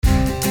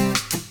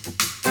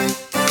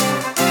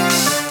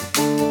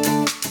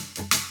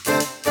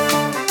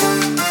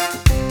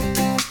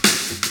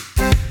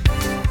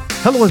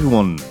Hello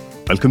everyone,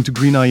 welcome to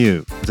Green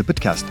IO, the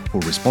podcast for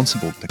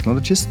responsible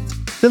technologists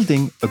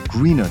building a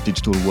greener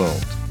digital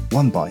world,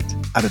 one bite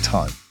at a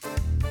time.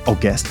 Our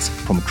guests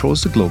from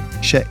across the globe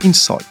share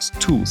insights,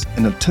 tools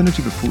and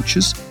alternative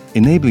approaches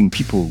enabling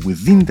people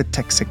within the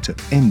tech sector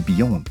and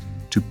beyond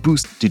to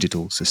boost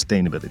digital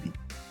sustainability.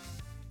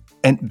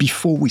 And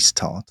before we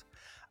start,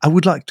 I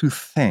would like to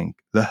thank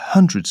the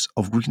hundreds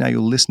of Green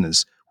IO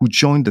listeners who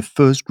joined the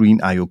first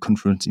Green IO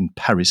conference in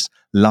Paris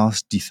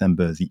last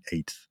December the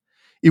 8th.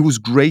 It was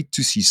great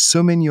to see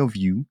so many of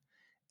you,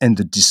 and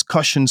the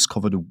discussions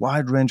covered a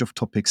wide range of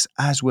topics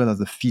as well as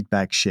the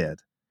feedback shared.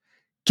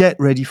 Get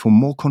ready for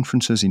more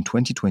conferences in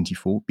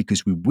 2024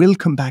 because we will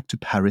come back to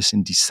Paris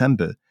in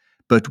December,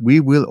 but we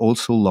will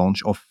also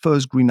launch our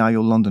first Green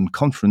IO London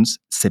conference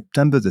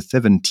September the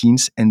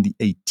 17th and the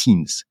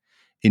 18th.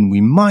 And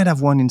we might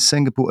have one in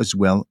Singapore as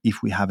well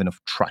if we have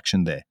enough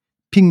traction there.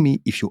 Ping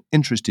me if you're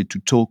interested to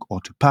talk or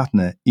to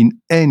partner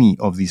in any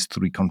of these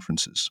three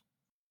conferences.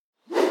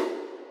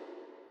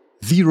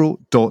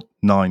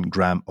 0.9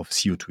 gram of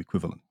CO2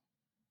 equivalent.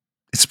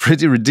 It's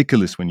pretty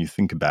ridiculous when you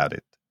think about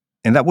it.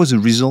 And that was a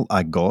result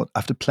I got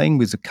after playing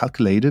with a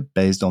calculator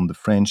based on the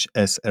French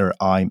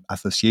SRI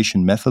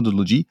Association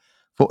methodology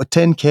for a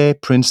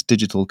 10K Prince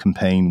digital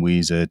campaign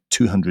with a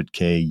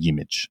 200K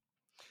image.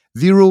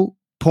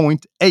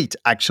 0.8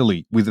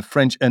 actually with the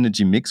French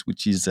energy mix,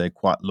 which is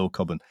quite low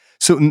carbon.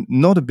 So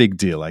not a big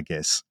deal, I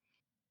guess.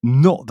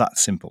 Not that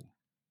simple.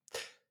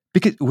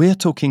 Because we're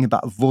talking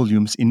about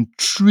volumes in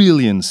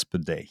trillions per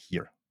day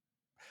here.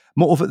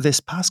 Moreover,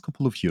 this past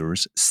couple of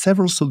years,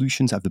 several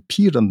solutions have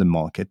appeared on the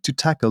market to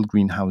tackle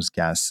greenhouse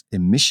gas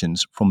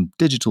emissions from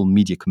digital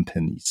media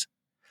companies,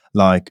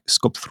 like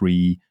Scope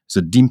 3,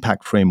 the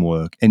DIMPACT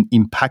framework, and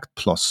Impact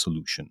Plus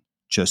solution,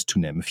 just to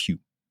name a few.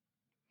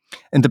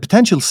 And the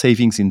potential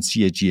savings in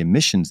GHG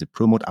emissions they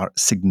promote are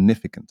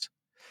significant.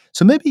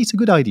 So maybe it's a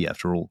good idea,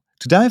 after all,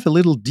 to dive a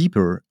little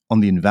deeper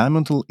on the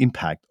environmental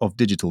impact of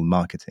digital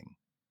marketing.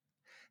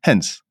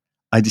 Hence,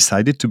 I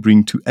decided to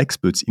bring two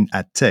experts in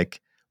ad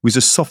tech with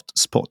a soft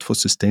spot for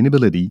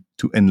sustainability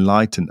to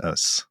enlighten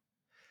us.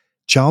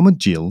 Diarmuid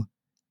Gill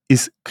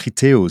is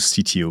Criteo's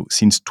CTO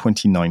since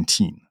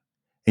 2019,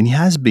 and he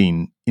has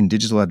been in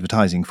digital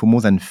advertising for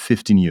more than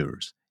 15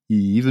 years. He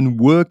even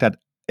worked at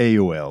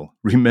AOL,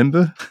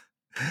 remember?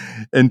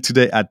 And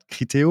today at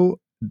Criteo,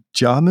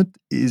 Diarmuid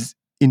is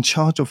in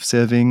charge of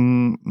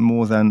serving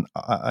more than,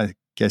 I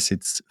guess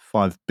it's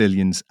 5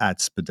 billion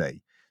ads per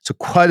day. So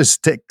quite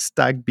a tech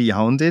stack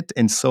behind it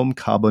and some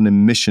carbon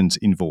emissions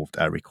involved,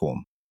 I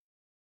recall.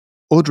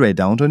 Audrey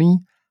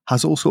Danthony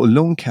has also a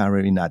long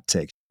career in ad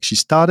tech. She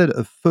started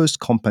her first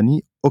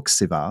company,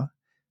 Oxeva,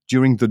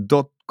 during the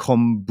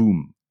dot-com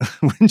boom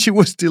when she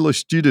was still a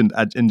student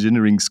at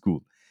engineering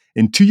school.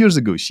 And 2 years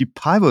ago, she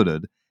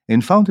pivoted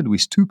and founded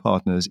with two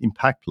partners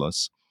Impact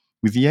Plus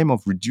with the aim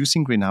of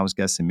reducing greenhouse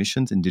gas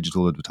emissions in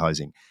digital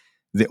advertising.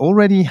 They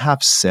already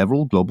have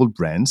several global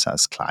brands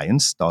as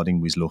clients, starting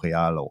with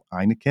L'Oréal or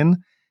Heineken.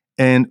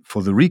 And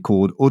for the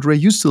record, Audrey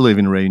used to live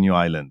in Réunion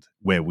Island,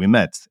 where we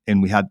met,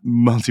 and we had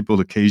multiple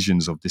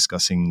occasions of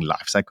discussing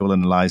lifecycle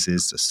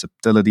analysis, the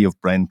subtlety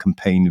of brand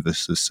campaign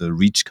versus a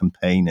reach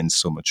campaign, and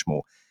so much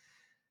more.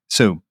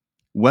 So,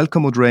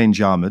 welcome Audrey and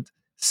Diarmuid.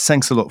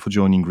 Thanks a lot for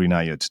joining Green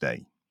IO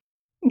today.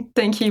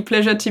 Thank you.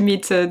 Pleasure to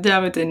meet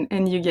Diarmuid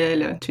and you,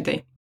 Gill,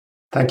 today.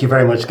 Thank you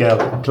very much, Gill.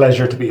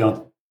 Pleasure to be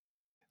on.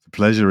 The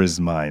pleasure is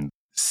mine.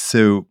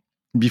 So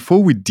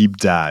before we deep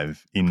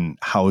dive in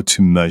how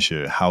to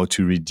measure, how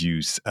to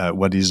reduce,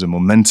 what is the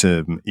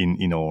momentum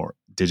in our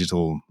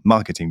digital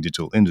marketing,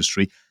 digital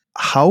industry,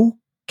 how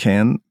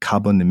can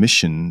carbon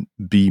emission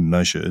be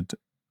measured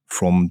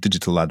from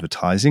digital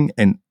advertising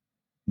and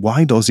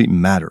why does it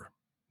matter?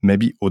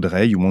 Maybe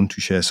Audrey, you want to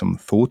share some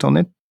thought on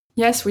it?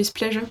 Yes, with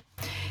pleasure.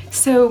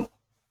 So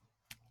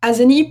as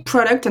any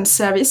product and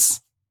service,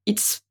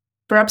 it's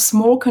perhaps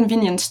more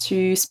convenient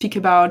to speak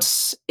about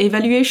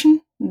evaluation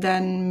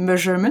than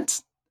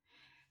measurement,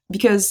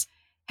 because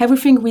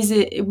everything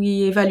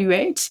we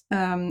evaluate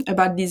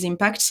about these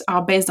impacts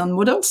are based on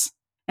models,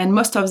 and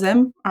most of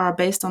them are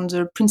based on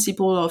the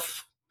principle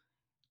of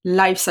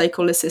life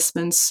cycle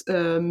assessments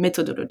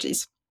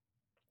methodologies.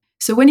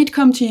 So when it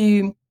comes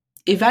to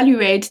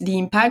evaluate the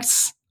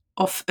impacts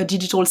of a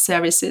digital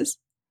service,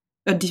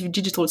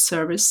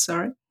 the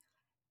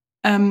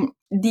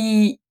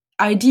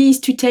idea is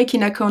to take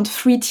in account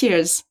three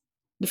tiers.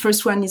 The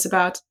first one is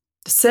about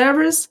the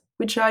servers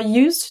which are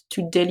used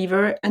to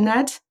deliver an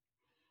ad.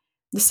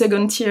 The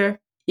second tier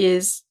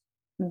is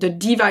the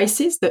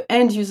devices, the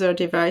end user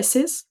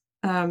devices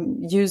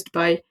used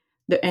by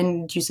the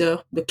end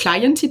user, the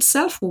client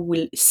itself, who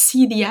will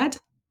see the ad.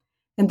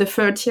 And the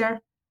third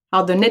tier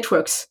are the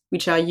networks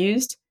which are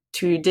used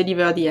to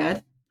deliver the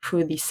ad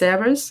through the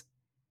servers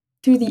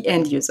to the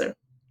end user.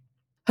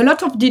 A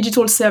lot of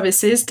digital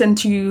services tend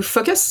to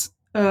focus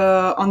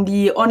on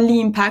the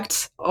only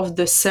impact of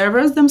the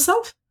servers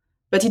themselves,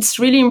 but it's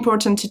really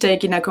important to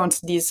take in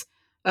account this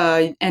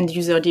end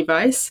user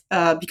device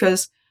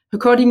because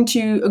according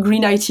to a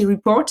Green IT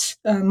report,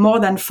 more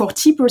than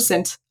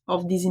 40%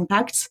 of these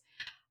impacts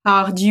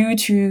are due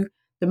to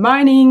the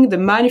mining, the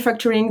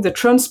manufacturing, the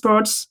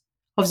transports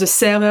of the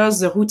servers,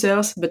 the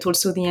routers, but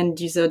also the end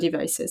user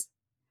devices.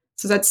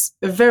 So that's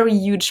a very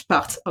huge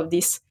part of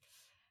this.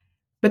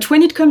 But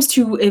when it comes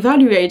to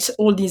evaluate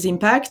all these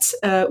impacts,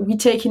 we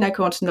take in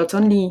account not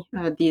only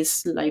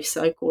this life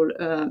cycle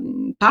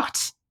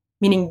part,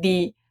 meaning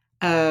the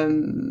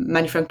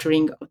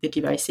manufacturing of the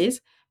devices,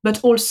 but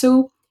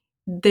also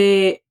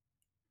the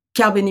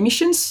carbon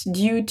emissions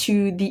due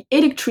to the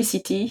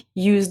electricity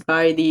used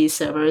by the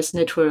servers,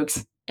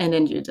 networks, and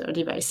end user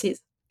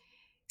devices.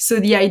 So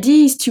the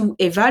idea is to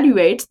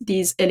evaluate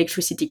this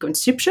electricity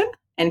consumption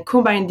and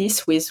combine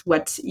this with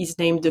what is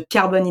named the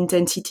carbon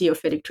intensity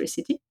of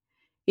electricity.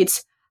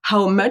 It's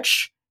how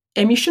much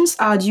emissions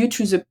are due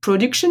to the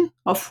production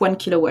of 1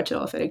 kilowatt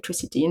hour of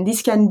electricity. And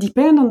this can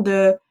depend on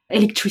the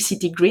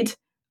electricity grid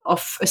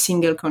of a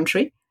single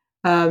country,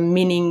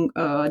 meaning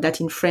that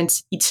in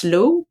France it's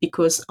low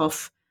because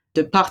of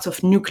the part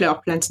of nuclear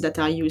plants that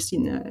are used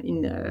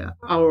in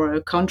our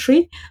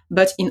country.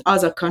 But in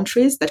other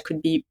countries, that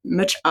could be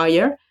much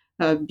higher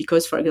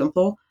because, for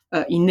example,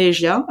 in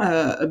Asia,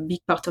 a big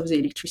part of the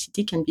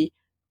electricity can be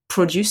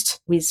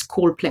produced with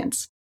coal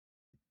plants.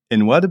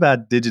 And what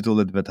about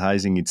digital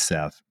advertising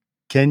itself?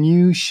 Can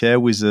you share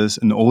with us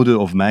an order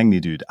of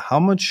magnitude? How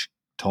much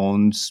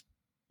tons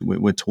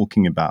we're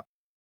talking about?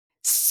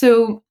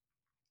 So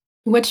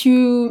what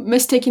you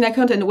must take in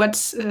account and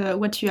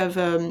what you have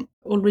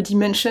already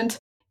mentioned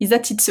is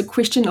that it's a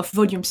question of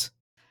volumes.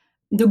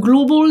 The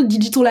global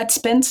digital ad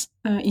spend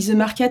is a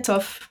market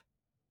of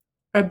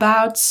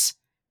about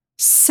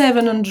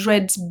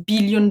 $700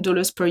 billion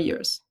per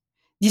year.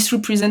 This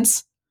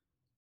represents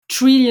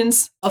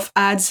trillions of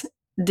ads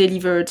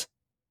delivered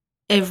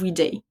every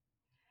day.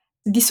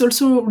 This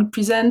also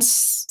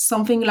represents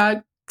something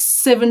like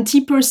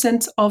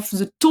 70% of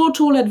the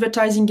total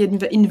advertising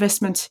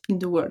investment in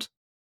the world.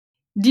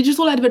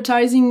 Digital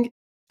advertising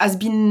has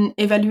been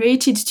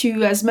evaluated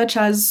to as much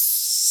as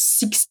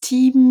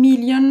 60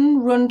 million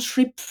round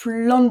trip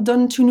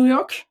London to New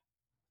York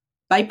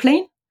by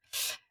plane.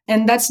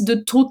 And that's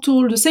the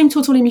same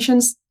total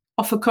emissions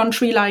of a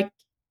country like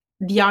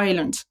the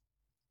Ireland.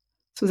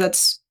 So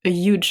that's a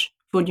huge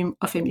volume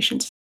of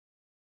emissions.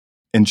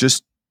 And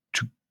just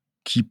to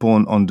keep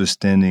on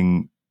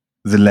understanding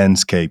the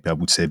landscape, I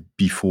would say,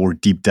 before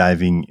deep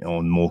diving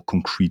on more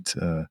concrete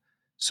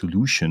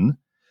solution,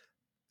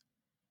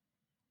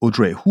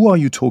 Audrey, who are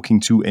you talking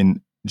to?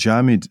 And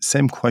Diarmuid,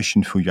 same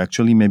question for you.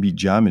 Actually, maybe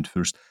Diarmuid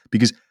first,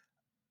 because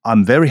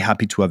I'm very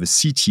happy to have a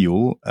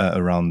CTO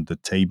around the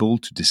table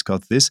to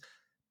discuss this.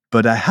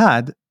 But I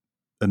had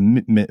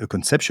a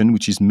conception,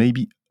 which is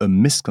maybe a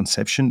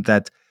misconception,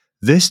 that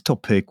this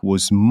topic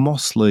was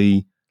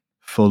mostly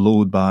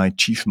followed by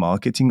chief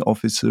marketing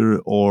officer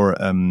or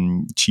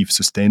chief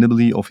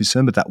sustainability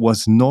officer, but that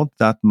was not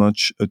that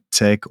much a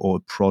tech or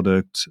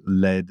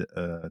product-led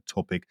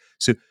topic.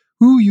 So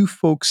who you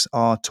folks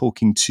are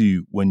talking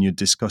to when you're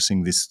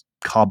discussing this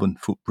carbon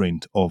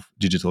footprint of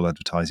digital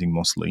advertising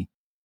mostly?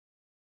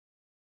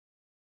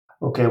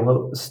 Okay,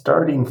 well,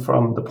 starting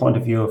from the point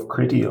of view of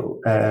Criteo,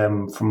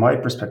 from my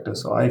perspective,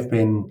 so I've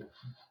been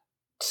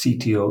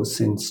CTO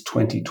since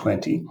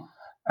 2020,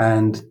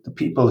 and the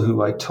people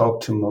who I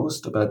talk to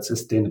most about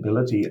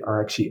sustainability are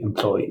actually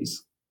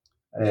employees.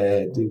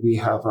 We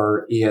have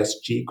our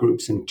ESG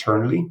groups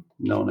internally,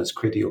 known as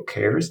Criteo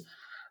Cares,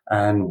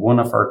 and one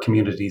of our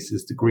communities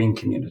is the green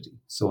community.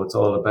 So it's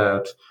all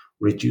about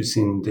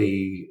reducing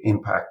the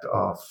impact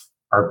of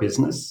our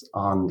business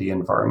on the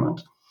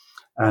environment.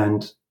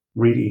 And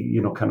really,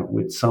 kind of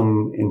with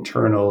some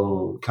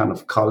internal kind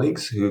of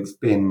colleagues who've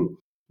been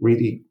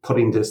really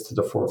putting this to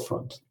the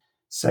forefront.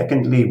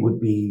 Secondly, would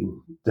be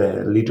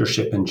the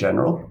leadership in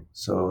general.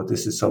 So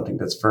this is something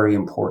that's very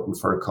important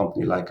for a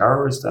company like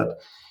ours that,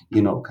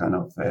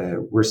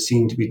 we're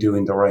seen to be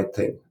doing the right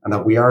thing and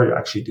that we are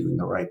actually doing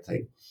the right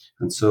thing.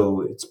 And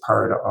so it's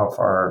part of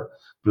our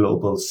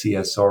global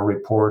CSR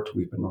report.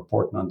 We've been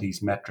reporting on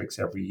these metrics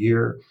every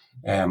year.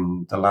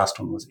 The last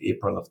one was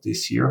April of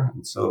this year.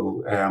 And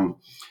so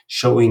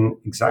showing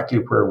exactly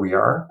where we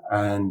are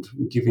and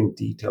giving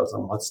details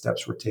on what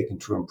steps we're taking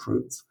to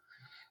improve.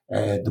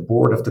 The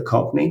board of the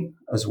company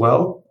as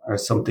well are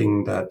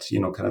something that,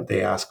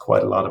 they ask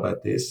quite a lot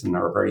about this and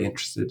are very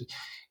interested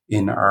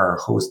in our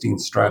hosting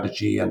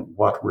strategy and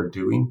what we're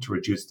doing to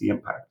reduce the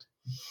impact.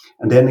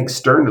 And then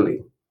externally,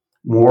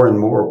 more and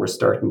more, we're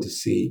starting to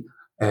see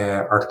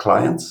our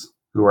clients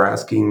who are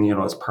asking,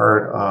 as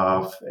part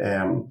of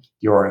the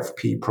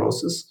RFP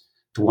process,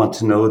 to want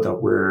to know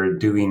that we're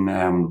doing,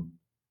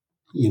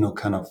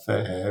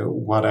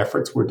 what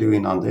efforts we're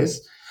doing on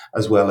this,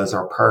 as well as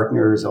our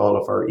partners, all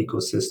of our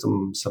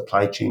ecosystem,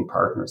 supply chain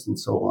partners, and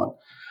so on.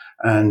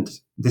 And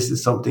this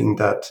is something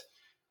that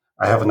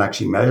I haven't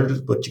actually measured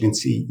it, but you can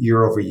see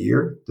year over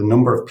year, the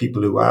number of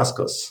people who ask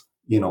us,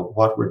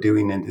 what we're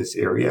doing in this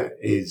area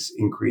is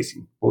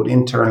increasing, both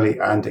internally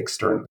and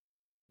externally.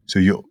 So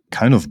you're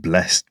kind of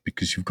blessed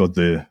because you've got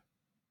a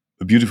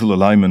beautiful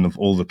alignment of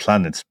all the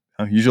planets.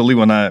 Usually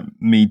when I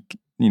meet,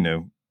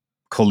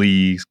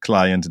 colleagues,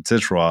 clients,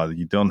 etc.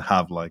 You don't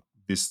have like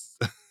this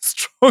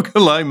strong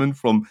alignment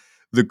from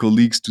the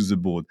colleagues to the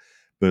board,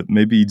 but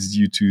maybe it's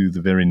due to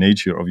the very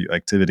nature of your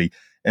activity.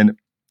 And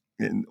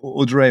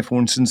Audrey, for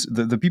instance,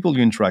 the people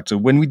you interact. So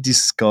when we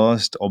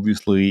discussed,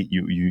 obviously,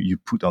 you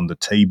put on the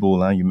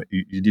table,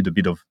 you did a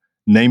bit of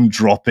name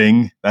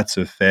dropping. That's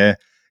a fair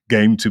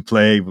game to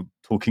play,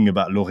 talking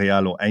about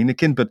L'Oréal or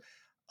Heineken. But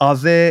are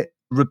there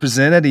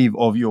representative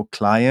of your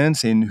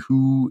clients and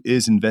who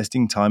is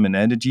investing time and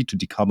energy to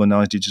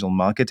decarbonize digital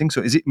marketing?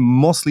 So is it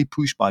mostly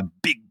pushed by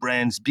big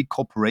brands, big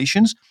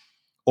corporations,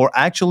 or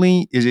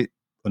actually is it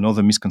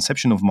another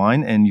misconception of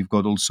mine? And you've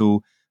got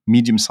also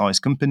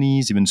medium-sized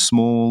companies, even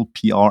small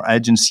PR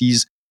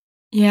agencies.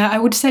 Yeah, I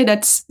would say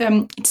that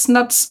it's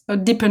not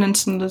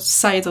dependent on the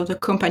size of the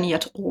company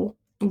at all.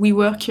 We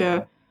work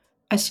at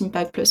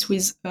Impact Plus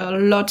with a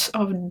lot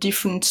of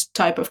different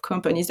type of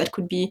companies that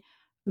could be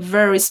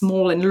very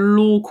small and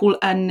local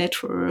ad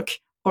network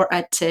or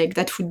ad tech.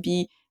 That would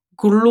be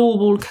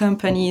global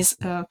companies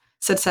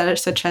such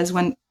as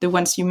the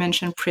ones you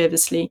mentioned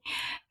previously.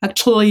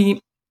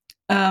 Actually,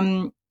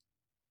 a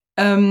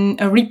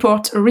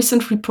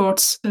recent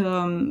report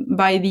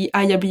by the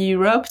IAB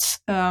Europe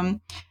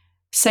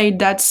said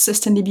that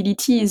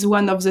sustainability is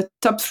one of the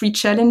top 3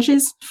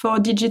 challenges for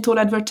digital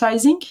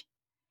advertising,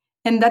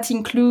 and that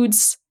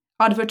includes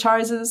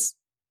advertisers,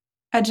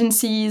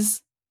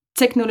 agencies,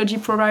 technology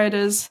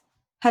providers,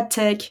 ad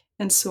tech,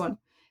 and so on.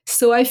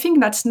 So I think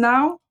that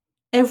now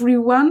every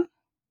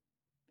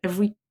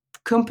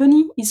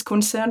company is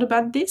concerned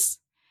about this,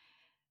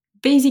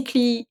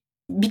 basically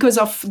because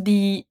of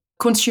the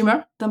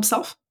consumer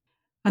themselves.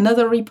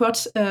 Another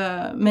report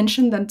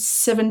mentioned that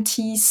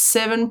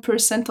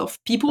 77%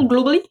 of people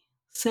globally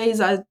say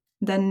that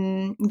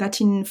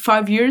in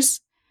 5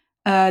 years,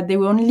 they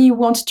will only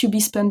want to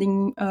be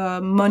spending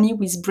money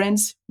with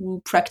brands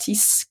who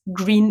practice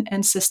green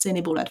and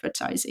sustainable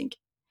advertising.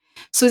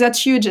 So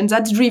that's huge, and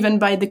that's driven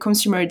by the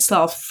consumer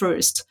itself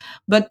first.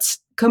 But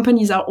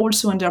companies are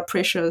also under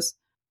pressures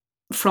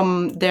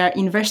from their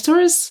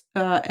investors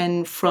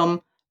and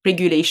from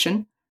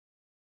regulation.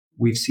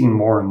 We've seen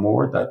more and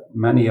more that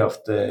many of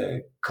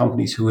the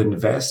companies who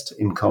invest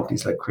in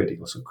companies like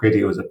Criteo, so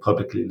Criteo is a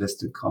publicly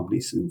listed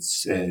company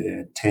since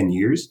 10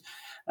 years,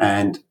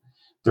 and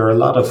there are a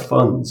lot of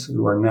funds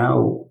who are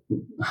now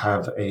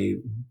have a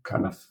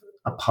kind of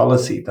a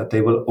policy that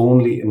they will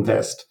only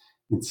invest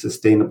in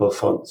sustainable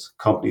funds,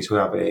 companies who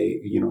have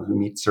who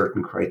meet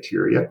certain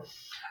criteria.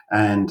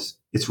 And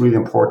it's really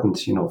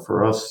important,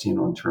 for us,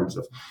 in terms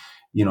of,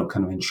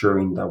 kind of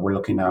ensuring that we're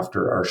looking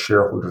after our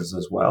shareholders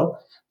as well,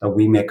 that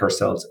we make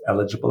ourselves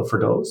eligible for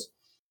those.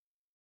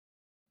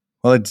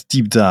 Well, let's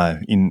deep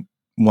dive in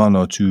one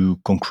or two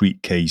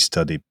concrete case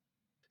study.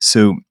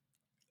 So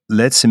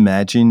let's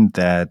imagine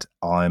that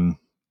I'm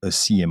a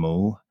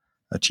CMO,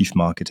 a chief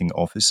marketing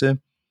officer,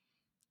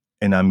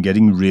 and I'm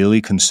getting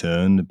really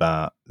concerned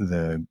about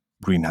the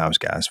greenhouse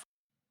gas.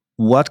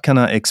 What can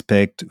I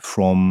expect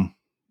from,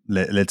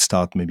 let's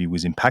start maybe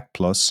with Impact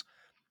Plus.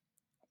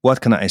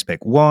 What can I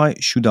expect? Why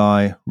should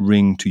I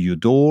ring to your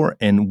door?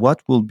 And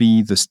what will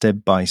be the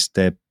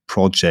step-by-step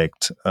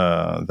project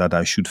that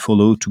I should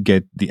follow to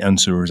get the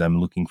answers I'm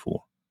looking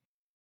for?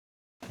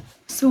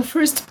 So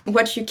first,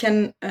 what you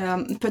can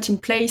put in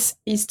place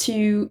is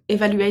to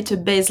evaluate a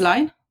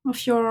baseline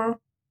of your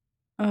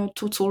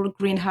total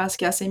greenhouse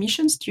gas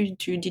emissions due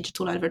to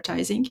digital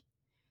advertising.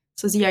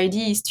 So the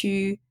idea is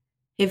to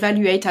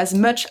evaluate as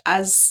much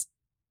as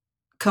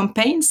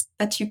campaigns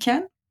that you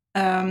can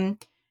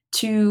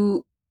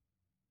to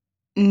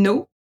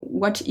know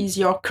what is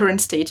your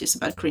current status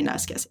about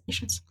greenhouse gas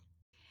emissions.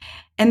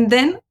 And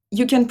then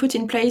you can put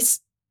in place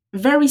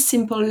very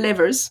simple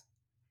levers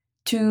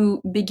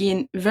to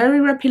begin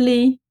very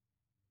rapidly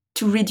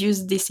to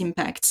reduce these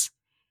impacts.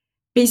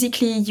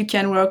 Basically, you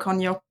can work on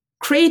your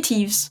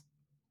creatives,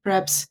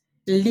 perhaps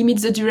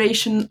limit the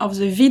duration of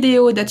the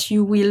video that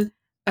you will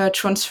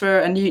transfer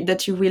and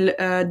that you will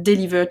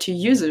deliver to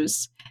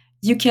users.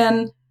 You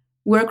can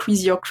work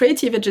with your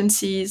creative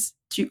agencies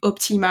to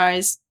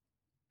optimize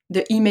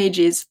the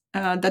images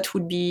that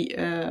would be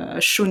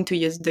shown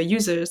to the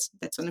users.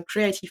 That's on the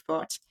creative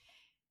part.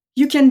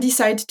 You can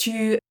decide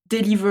to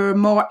deliver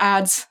more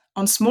ads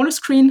on smaller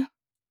screen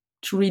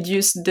to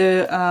reduce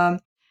the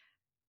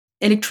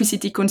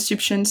electricity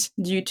consumptions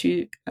due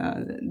to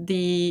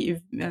the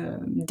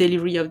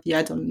delivery of the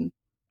ad on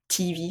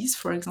TVs,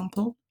 for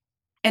example.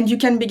 And you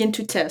can begin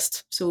to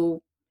test.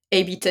 So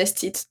A/B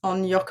test it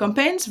on your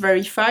campaigns,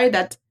 verify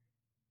that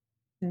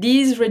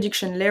these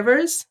reduction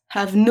levers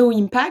have no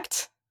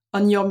impact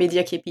on your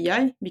media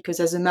KPI, because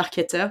as a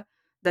marketer,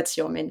 that's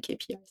your main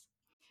KPI.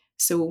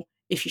 So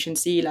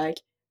efficiency, like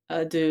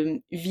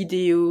the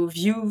video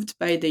viewed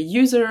by the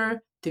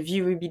user, the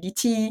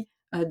viewability,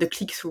 the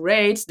click-through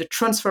rates, the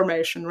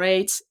transformation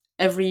rates,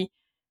 every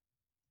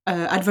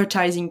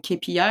advertising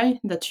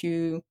KPI that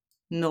you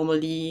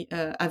normally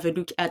have a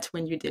look at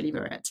when you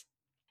deliver it.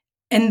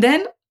 And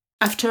then,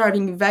 after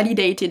having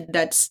validated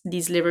that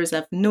these levers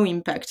have no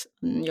impact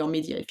on your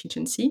media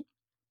efficiency,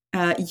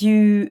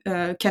 you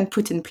can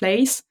put in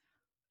place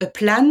a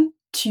plan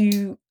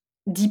to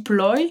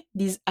deploy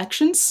these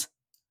actions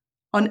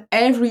on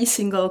every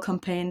single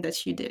campaign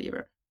that you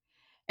deliver.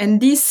 And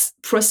this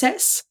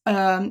process,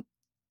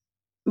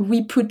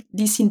 we put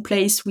this in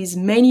place with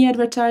many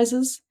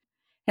advertisers,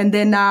 and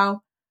then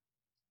now,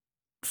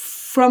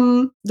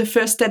 from the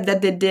first step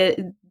that they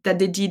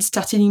did,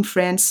 starting in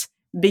France,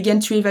 began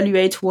to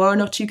evaluate 1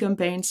 or 2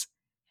 campaigns,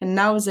 and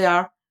now they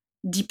are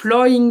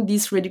deploying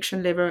this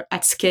reduction lever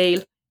at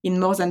scale in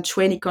more than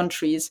 20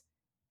 countries,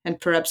 and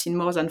perhaps in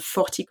more than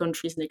 40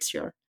 countries next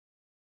year.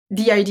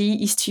 The idea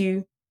is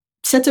to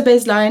set a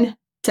baseline,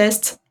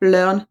 test,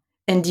 learn,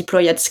 and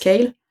deploy at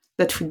scale.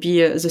 That would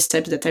be the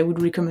steps that I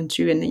would recommend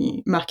to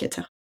any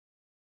marketer.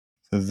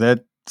 So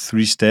that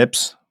 3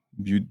 steps,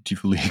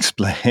 beautifully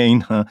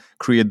explained.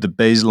 Create the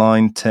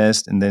baseline,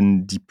 test, and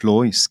then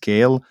deploy,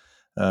 scale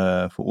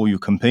for all your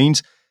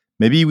campaigns.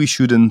 Maybe we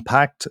should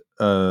unpack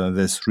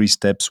those 3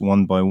 steps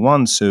one by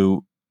one.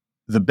 So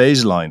the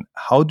baseline,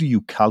 how do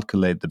you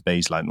calculate the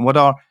baseline? What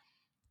are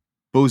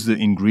both the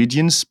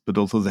ingredients, but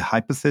also the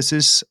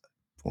hypothesis?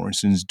 For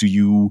instance, do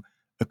you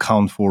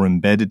account for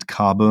embedded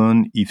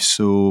carbon? If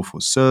so,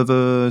 for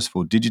servers,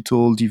 for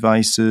digital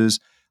devices?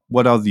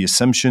 What are the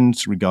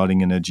assumptions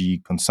regarding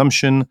energy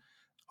consumption?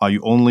 Are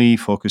you only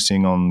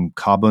focusing on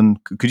carbon?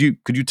 Could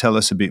you tell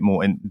us a bit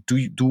more? And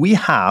do we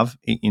have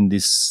in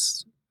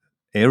this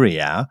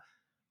area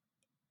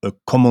a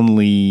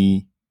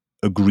commonly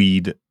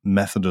agreed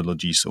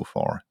methodology so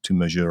far to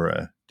measure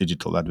a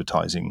digital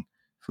advertising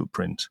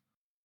footprint?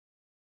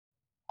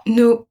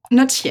 No,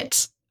 not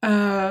yet.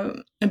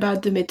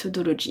 About the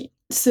methodology.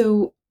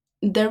 So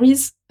there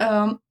is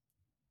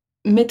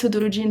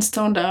methodology and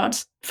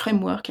standards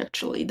framework,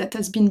 actually, that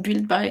has been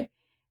built by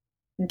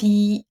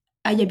the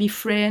IAB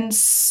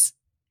France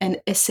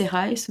and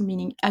SRI, so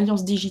meaning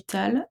Alliance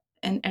Digitale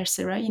and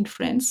SRI in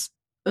France,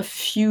 a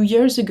few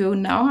years ago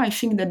now. I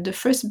think that the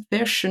first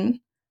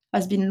version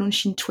has been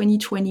launched in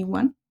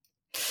 2021.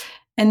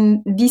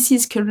 And this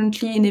is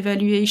currently in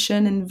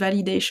evaluation and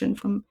validation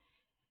from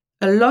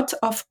a lot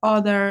of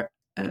other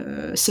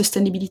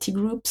sustainability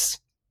groups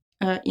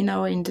in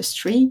our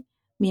industry,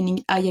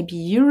 meaning IAB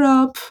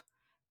Europe,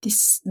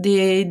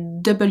 the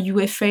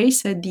WFA,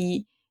 so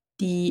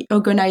the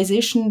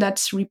organization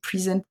that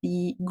represent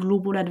the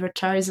global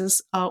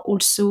advertisers, are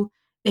also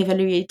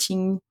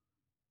evaluating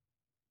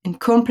and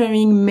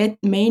comparing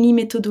many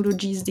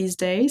methodologies these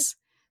days.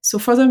 So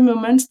for the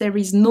moment, there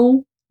is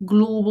no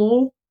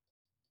global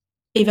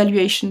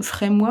evaluation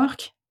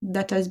framework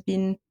that has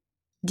been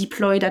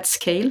deployed at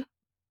scale,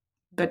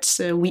 but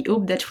we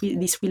hope that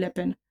this will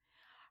happen.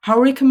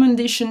 Our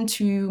recommendation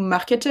to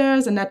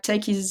marketers and ad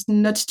tech is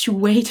not to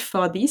wait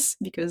for this,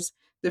 because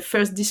the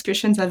first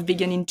discussions have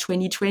begun in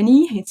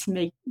 2020.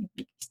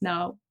 It's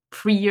now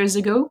 3 years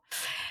ago,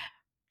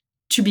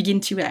 to begin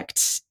to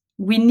act.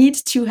 We need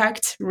to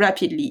act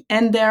rapidly.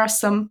 And there are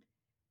some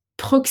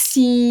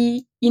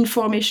proxy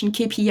information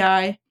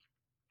KPI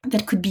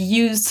that could be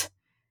used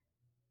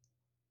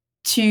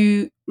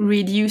to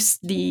reduce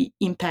the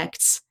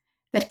impacts.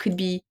 That could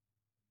be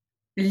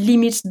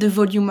limit the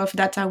volume of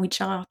data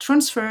which are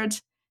transferred.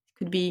 It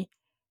could be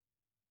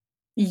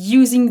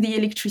using the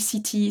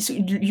electricity, so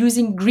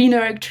using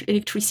greener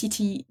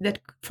electricity that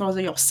for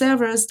your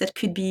servers. That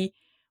could be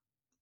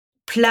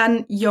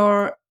plan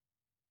your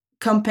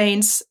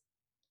campaigns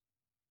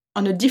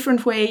on a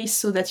different way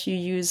so that you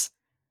use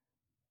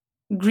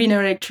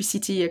greener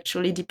electricity,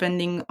 actually,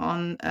 depending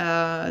on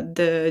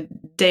the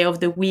day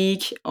of the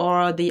week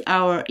or the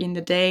hour in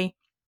the day.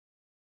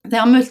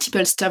 There are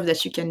multiple stuff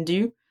that you can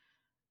do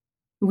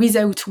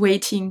without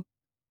waiting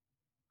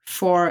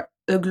for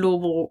a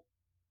global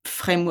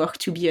framework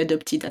to be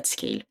adopted at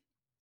scale.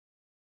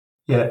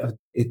 Yeah,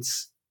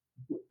 it's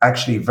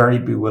actually very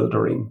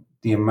bewildering,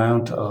 the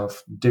amount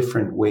of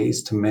different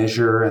ways to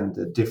measure and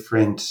the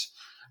different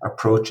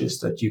approaches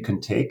that you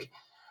can take.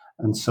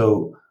 And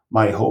so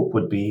my hope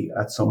would be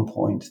at some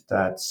point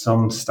that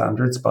some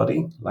standards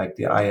body like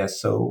the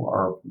ISO,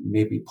 or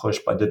maybe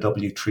pushed by the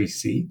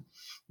W3C,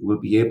 will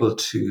be able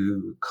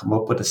to come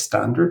up with a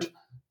standard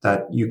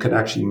that you can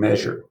actually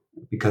measure.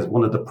 Because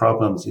one of the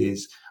problems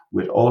is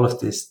with all of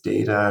this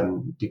data,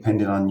 and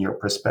depending on your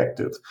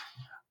perspective,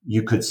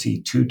 you could see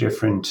 2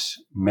 different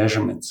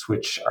measurements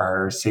which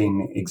are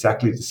saying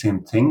exactly the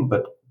same thing,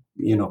 but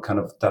kind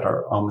of that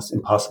are almost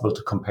impossible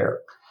to compare.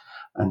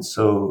 And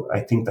so I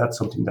think that's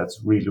something that's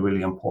really,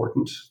 really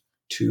important.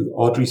 To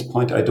Audrey's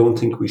point, I don't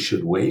think we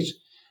should wait.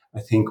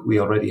 I think we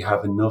already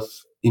have enough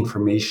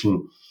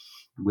information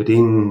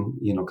within,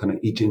 kind of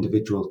each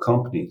individual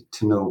company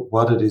to know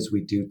what it is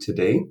we do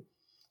today.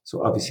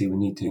 So obviously we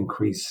need to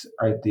increase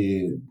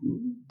the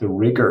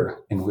rigor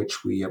in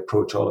which we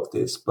approach all of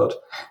this, but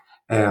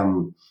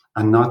and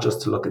not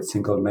just to look at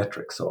single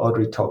metrics. So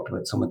Audrey talked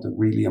about some of the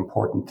really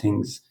important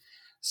things,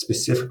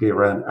 specifically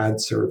around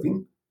ad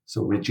serving.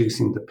 So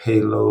reducing the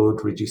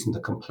payload, reducing the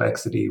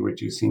complexity,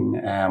 reducing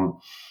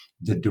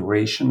the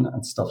duration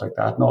and stuff like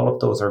that. And all of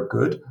those are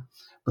good.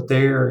 But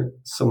they're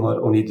somewhat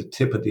only the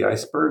tip of the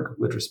iceberg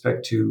with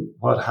respect to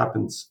what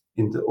happens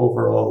in the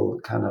overall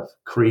kind of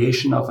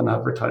creation of an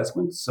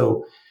advertisement.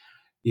 So,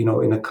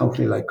 in a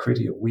company like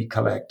Criteo, we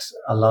collect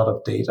a lot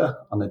of data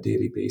on a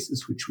daily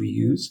basis, which we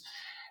use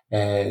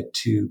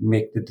to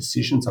make the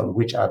decisions on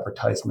which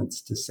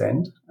advertisements to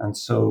send. And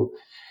so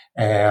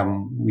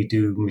we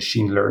do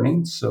machine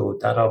learning. So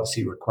that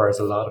obviously requires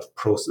a lot of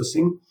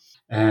processing.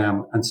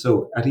 And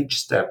so at each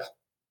step,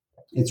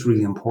 it's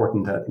really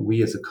important that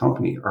we as a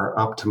company are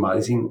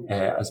optimizing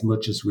as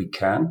much as we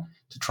can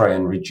to try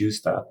and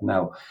reduce that.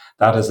 Now,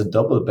 that has a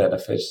double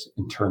benefit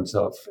in terms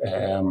of,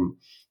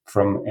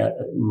 from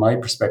my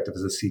perspective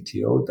as a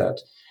CTO,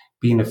 that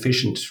being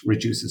efficient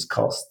reduces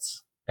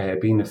costs.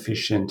 Being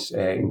efficient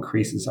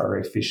increases our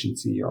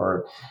efficiency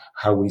or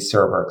how we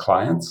serve our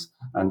clients.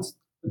 And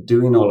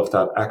doing all of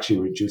that actually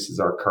reduces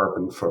our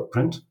carbon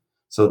footprint.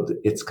 So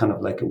it's kind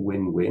of like a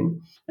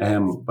win-win.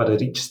 But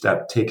at each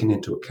step, taking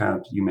into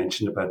account, you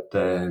mentioned about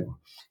the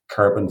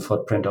carbon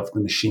footprint of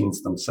the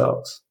machines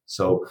themselves.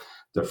 So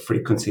the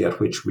frequency at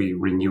which we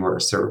renew our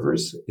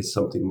servers is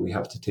something we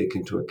have to take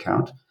into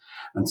account.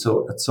 And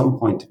so at some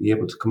point, to be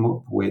able to come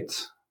up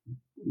with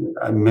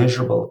a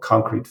measurable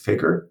concrete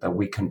figure that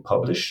we can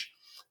publish,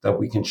 that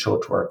we can show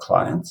to our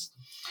clients.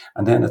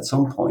 And then at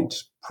some point,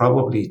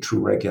 probably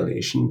through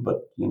regulation, but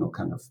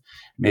kind of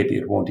maybe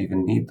it won't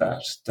even need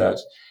that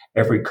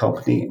every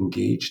company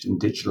engaged in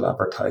digital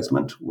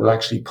advertisement will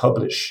actually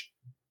publish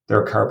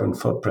their carbon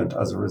footprint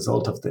as a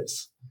result of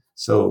this.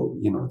 So,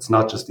 it's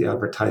not just the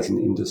advertising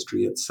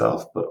industry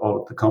itself, but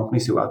all of the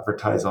companies who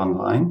advertise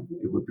online.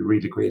 It would be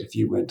really great if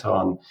you went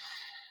on,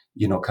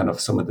 kind of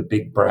some of the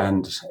big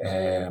brand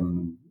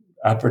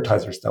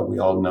advertisers that we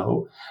all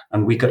know,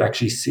 and we could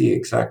actually see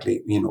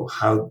exactly,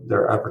 how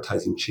their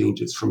advertising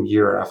changes from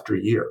year after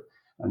year.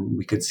 And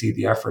we could see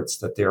the efforts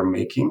that they're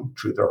making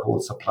through their whole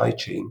supply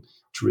chain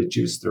to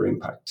reduce their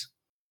impact.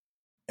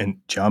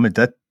 And Diarmuid,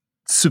 that's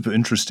super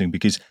interesting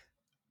because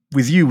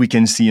with you, we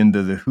can see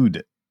under the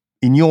hood.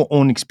 In your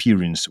own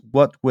experience,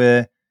 what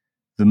were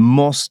the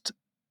most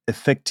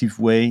effective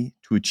way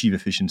to achieve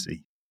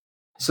efficiency?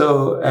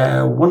 So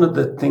one of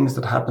the things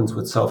that happens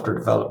with software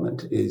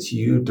development is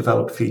you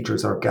develop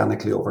features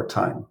organically over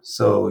time.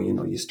 So,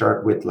 you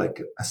start with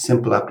like a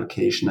simple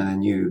application and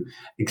then you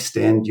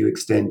extend.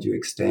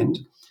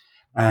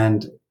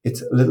 And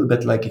it's a little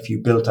bit like if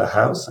you built a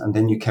house and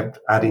then you kept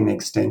adding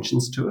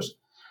extensions to it.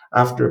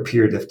 After a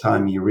period of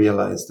time, you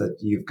realize that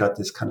you've got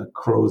this kind of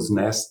crow's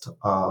nest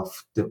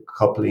of the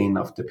coupling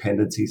of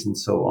dependencies and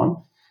so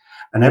on.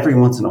 And every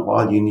once in a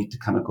while, you need to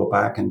kind of go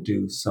back and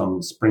do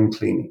some spring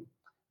cleaning.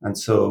 And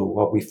so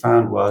what we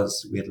found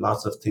was we had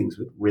lots of things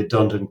with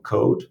redundant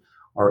code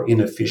or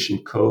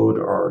inefficient code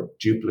or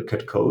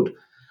duplicate code.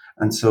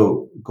 And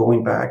so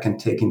going back and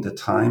taking the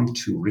time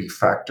to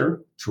refactor,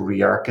 to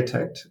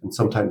re-architect, and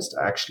sometimes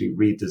to actually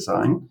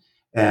redesign,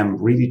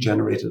 really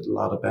generated a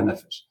lot of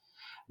benefit.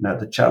 Now,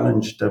 the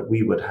challenge that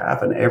we would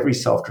have, and every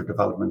software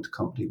development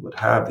company would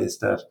have, is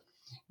that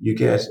you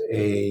get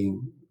a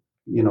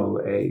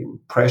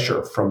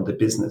pressure from the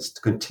business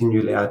to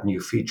continually add new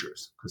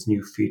features, because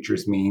new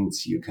features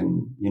means you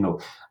can,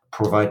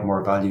 provide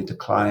more value to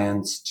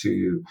clients,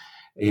 to,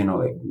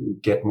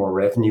 get more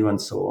revenue and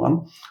so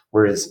on.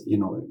 Whereas,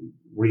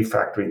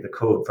 refactoring the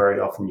code, very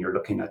often you're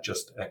looking at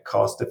just a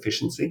cost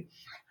efficiency.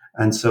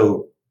 And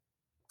so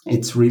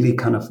it's really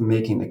kind of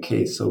making a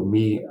case. So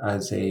me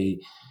as a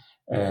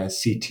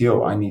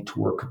CTO, I need to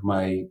work with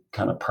my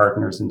kind of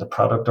partners in the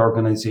product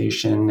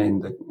organization,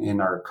 in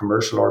our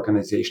commercial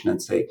organization,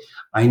 and say,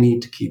 I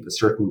need to keep a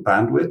certain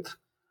bandwidth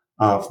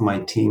of my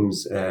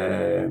team's,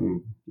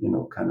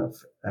 kind of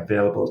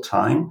available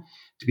time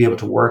to be able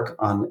to work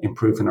on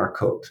improving our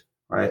code,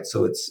 right?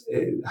 So it's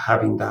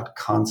having that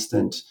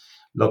constant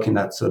looking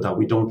at, so that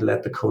we don't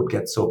let the code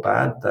get so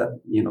bad that,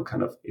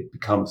 kind of it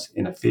becomes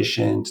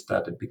inefficient,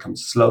 that it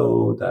becomes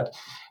slow, that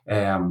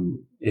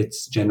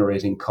it's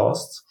generating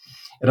costs.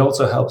 It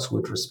also helps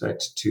with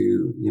respect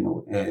to,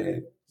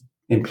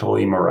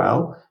 employee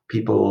morale.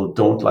 People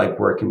don't like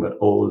working with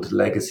old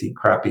legacy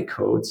crappy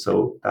code.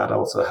 So that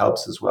also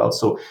helps as well.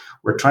 So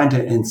we're trying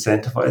to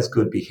incentivize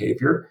good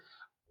behavior,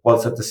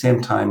 whilst at the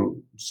same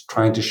time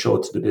trying to show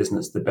to the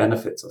business the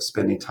benefits of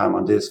spending time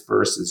on this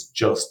versus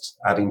just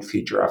adding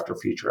feature after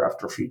feature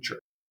after feature.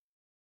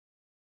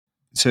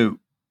 So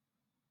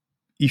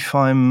if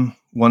I'm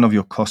one of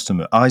your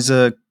customers,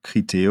 either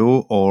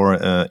Criteo or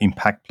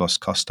Impact Plus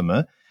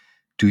customer,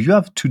 do you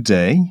have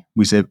today,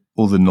 with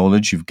all the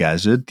knowledge you've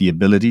gathered, the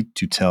ability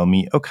to tell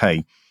me,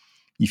 okay,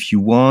 if you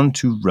want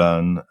to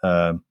run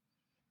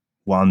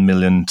 1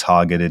 million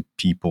targeted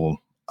people,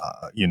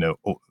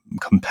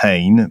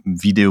 campaign,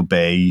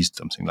 video-based,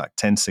 something like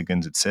 10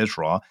 seconds,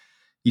 etc.,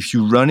 if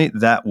you run it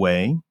that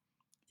way,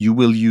 you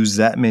will use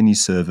that many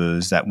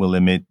servers that will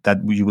emit, that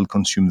you will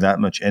consume that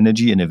much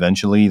energy, and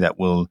eventually that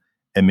will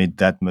emit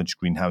that much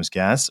greenhouse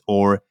gas,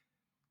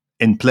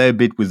 and play a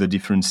bit with a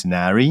different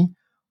scenario,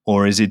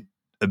 or is it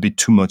a bit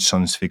too much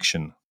science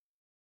fiction?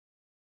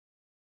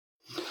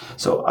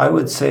 So I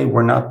would say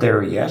we're not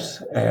there yet.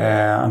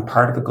 And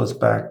part of it goes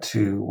back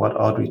to what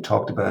Audrey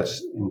talked about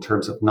in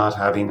terms of not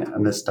having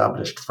an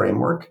established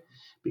framework,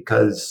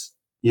 because,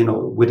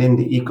 within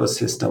the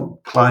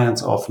ecosystem,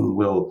 clients often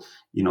will,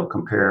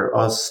 compare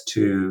us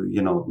to,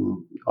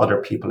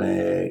 other people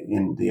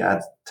in the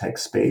ad tech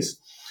space.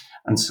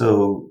 And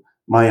so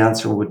my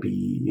answer would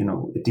be,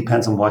 it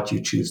depends on what you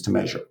choose to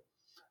measure.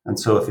 And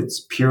so if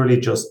it's purely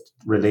just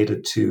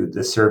related to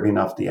the serving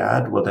of the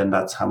ad, well, then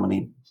that's how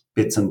many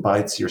bits and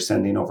bytes you're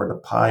sending over the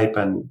pipe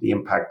and the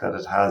impact that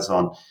it has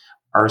on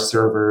our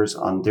servers,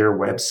 on their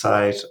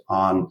website,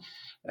 on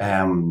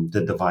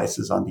the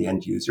devices on the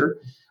end user.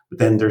 But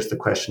then there's the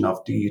question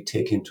of, do you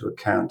take into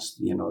account,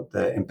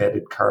 the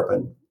embedded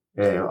carbon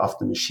of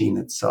the machine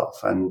itself?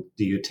 And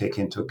do you take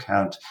into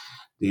account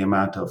the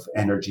amount of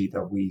energy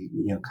that we,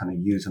 kind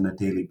of use on a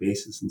daily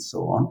basis and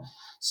so on?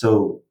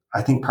 So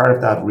I think part of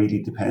that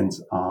really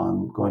depends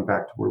on going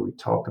back to where we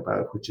talked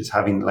about, which is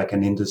having like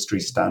an industry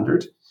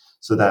standard,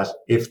 so that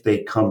if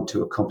they come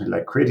to a company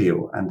like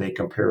Criteo and they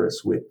compare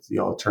us with the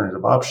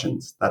alternative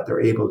options, that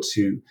they're able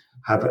to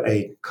have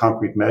a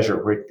concrete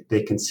measure where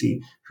they can see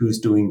who's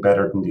doing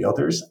better than the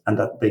others and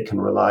that they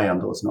can rely on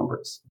those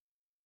numbers.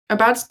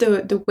 About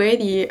the way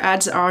the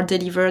ads are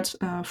delivered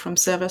from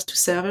servers to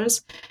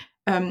servers,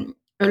 a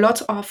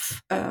lot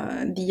of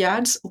the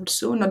ads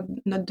also,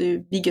 not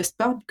the biggest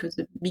part, because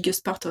the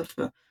biggest part of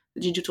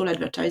digital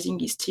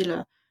advertising is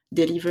still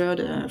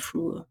delivered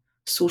through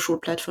social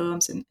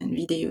platforms and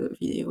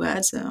video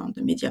ads on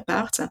the media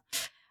part.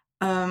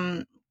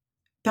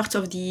 Part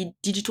of the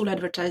digital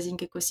advertising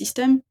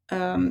ecosystem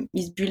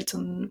is built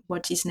on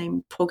what is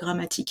named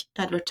programmatic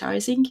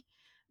advertising,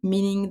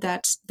 meaning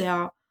that there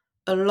are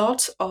a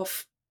lot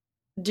of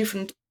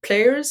different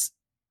players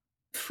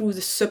through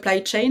the supply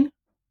chain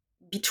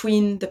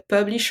between the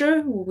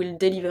publisher, who will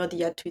deliver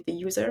the ad to the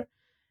user,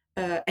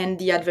 and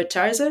the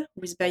advertiser,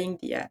 who is buying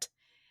the ad.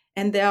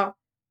 And there are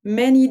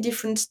many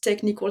different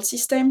technical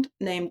systems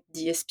named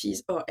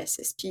DSPs or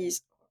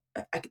SSPs,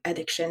 ad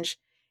exchange,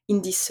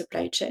 in this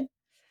supply chain.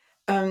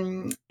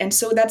 And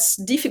so that's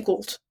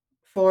difficult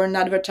for an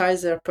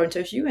advertiser point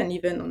of view, and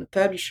even on a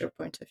publisher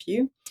point of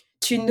view,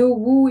 to know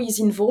who is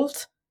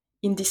involved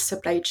in this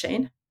supply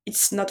chain.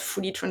 It's not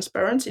fully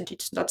transparent, and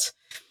it's not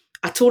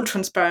at all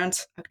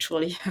transparent,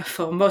 actually,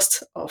 for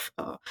most of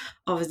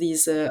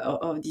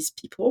these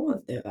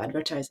people, the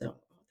advertiser,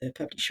 the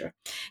publisher.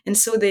 And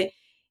so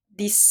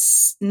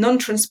this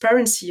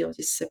non-transparency of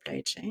this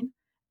supply chain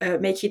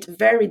make it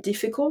very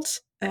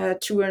difficult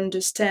to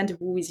understand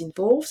who is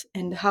involved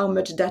and how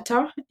much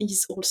data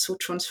is also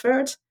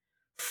transferred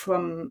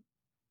from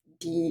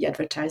the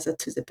advertiser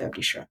to the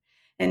publisher.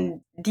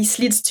 And this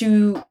leads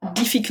to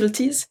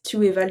difficulties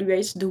to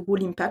evaluate the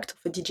whole impact of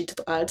a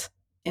digital ad.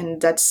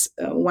 And that's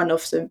one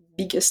of the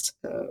biggest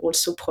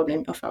also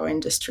problem of our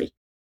industry.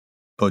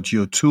 But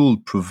your tool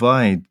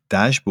provide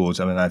dashboards.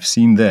 I mean, I've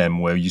seen them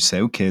where you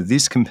say, okay,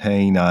 this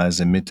campaign has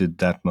emitted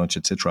that much,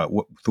 etc.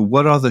 So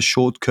what are the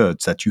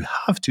shortcuts that you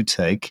have to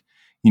take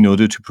in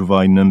order to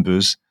provide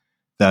numbers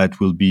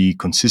that will be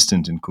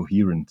consistent and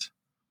coherent?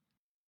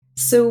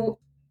 So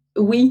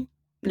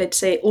let's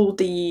say all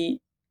the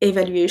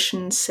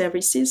evaluation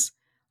services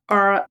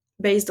are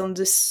based on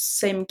the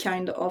same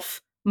kind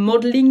of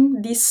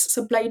modeling this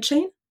supply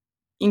chain,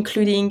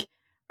 including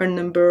a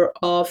number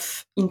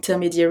of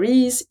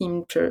intermediaries,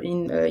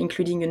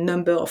 including a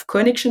number of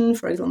connections,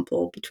 for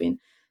example, between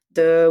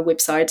the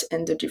website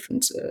and the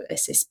different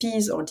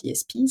SSPs or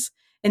DSPs.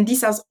 And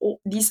these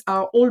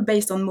are all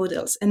based on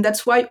models. And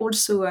that's why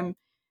also I'm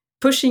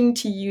pushing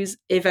to use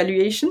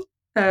evaluation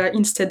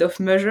instead of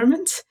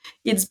measurement.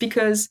 It's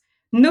because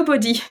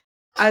nobody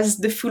has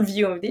the full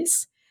view of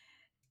this.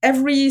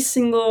 Every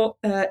single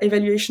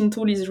evaluation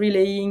tool is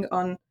relying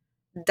on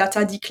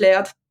data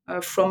declared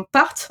from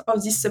part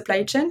of this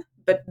supply chain,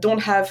 but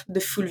don't have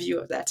the full view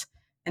of that.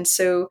 And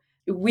so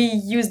we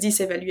use this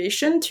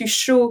evaluation to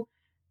show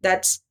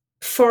that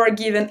for a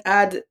given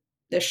ad,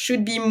 there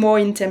should be more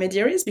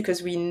intermediaries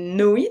because we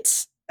know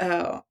it,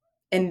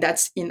 and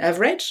that's in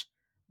average.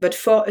 But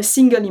for a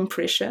single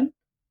impression,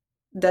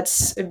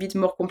 that's a bit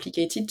more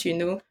complicated to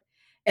know.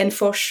 And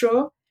for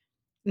sure,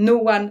 no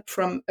one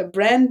from a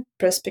brand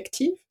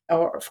perspective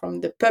or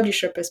from the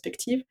publisher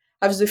perspective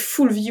has the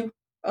full view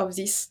of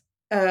this,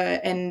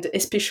 and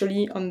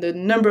especially on the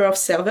number of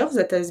servers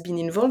that has been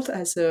involved,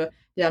 as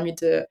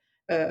Diarmuid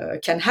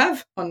can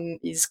have on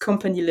his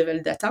company level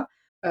data.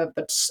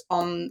 But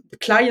on the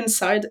client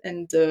side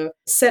and the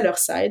seller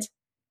side,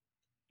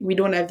 we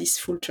don't have this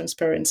full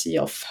transparency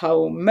of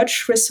how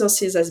much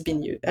resources have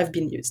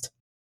been used.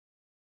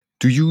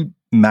 Do you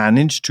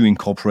manage to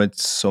incorporate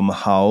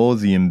somehow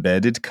the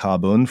embedded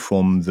carbon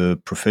from the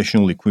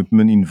professional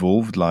equipment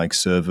involved, like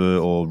server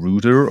or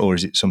router, or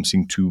is it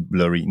something too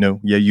blurry? No,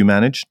 yeah, you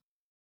managed?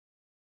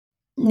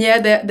 Yeah,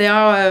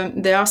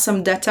 there are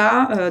some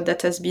data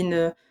that has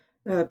been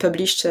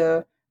published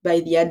by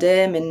the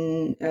ADEME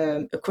and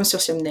a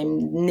consortium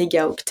named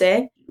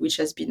NegaOctet, which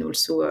has been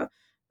also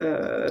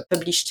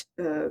published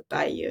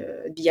by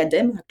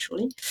Diadem,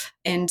 actually.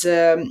 And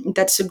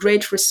that's a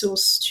great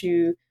resource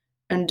to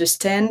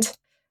understand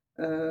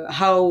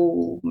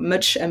how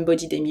much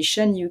embodied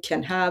emission you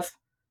can have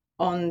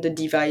on the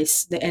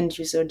device, the end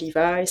user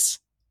device,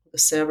 the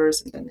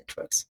servers, and the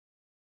networks.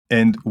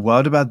 And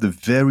what about the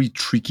very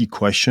tricky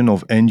question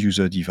of end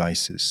user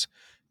devices?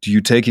 Do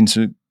you take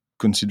into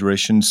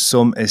consideration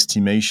some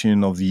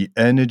estimation of the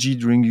energy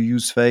during your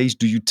use phase?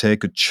 Do you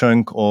take a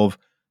chunk of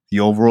the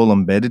overall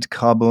embedded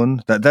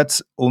carbon?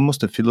 That's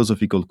almost a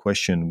philosophical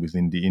question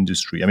within the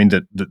industry. I mean,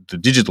 the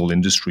digital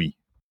industry.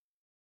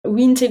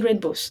 We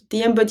integrate both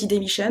the embodied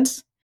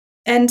emissions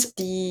and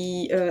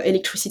the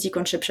electricity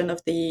consumption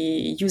of the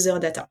user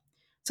data.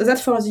 So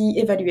that's for the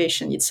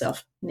evaluation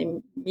itself,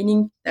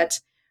 meaning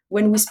that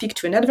when we speak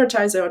to an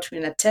advertiser or to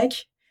an ad tech,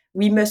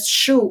 we must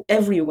show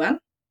everyone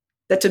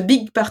that a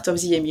big part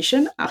of the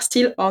emission are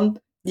still on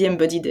the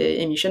embodied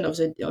emission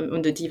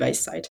on the device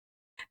side.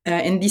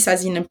 And this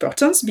has an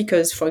importance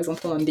because, for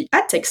example, on the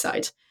ad tech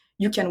side,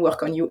 you can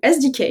work on your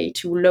SDK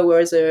to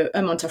lower the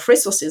amount of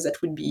resources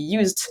that would be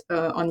used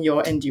on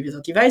your end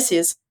user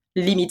devices,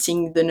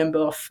 limiting the number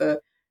of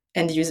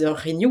end user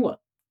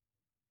renewal.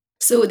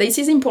 So this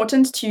is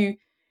important to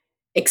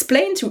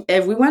explain to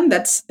everyone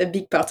that a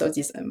big part of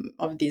these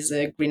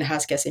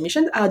greenhouse gas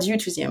emissions are due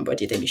to the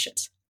embodied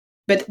emissions.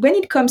 But when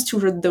it comes to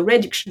the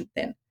reduction,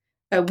 then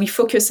we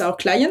focus our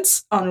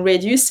clients on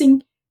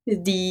reducing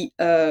the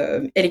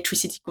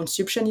electricity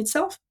consumption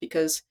itself,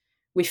 because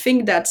we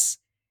think that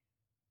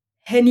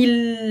any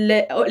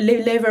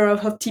level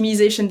of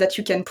optimization that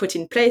you can put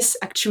in place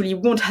actually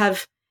won't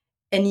have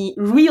any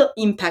real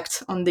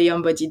impact on the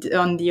embodied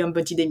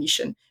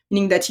emission.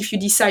 Meaning that if you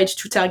decide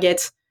to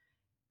target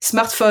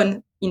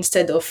smartphone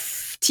instead of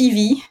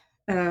TV,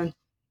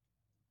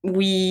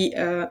 we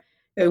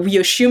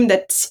assume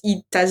that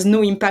it has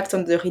no impact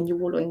on the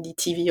renewal on the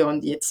TV or on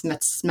the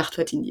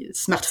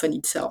smartphone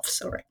itself.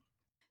 Sorry.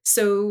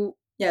 So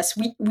yes,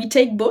 we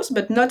take both,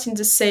 but not in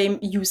the same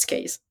use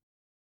case.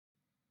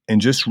 And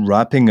just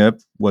wrapping up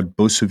what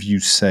both of you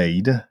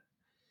said,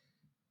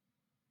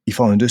 if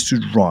I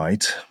understood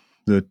right,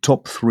 the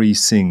top three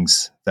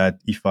things that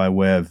if I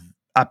were an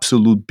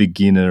absolute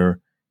beginner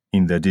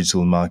in the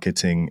digital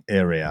marketing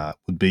area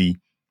would be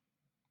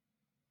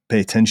pay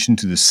attention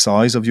to the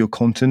size of your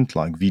content,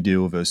 like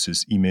video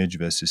versus image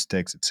versus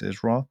text,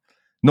 etc.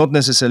 Not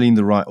necessarily in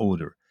the right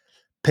order.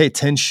 Pay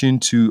attention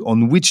to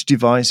on which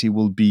device it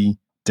will be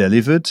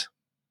delivered.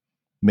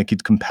 Make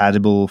it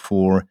compatible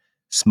for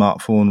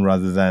smartphone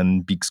rather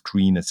than big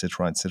screen,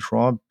 etc.,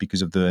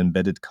 because of the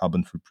embedded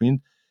carbon footprint.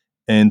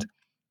 And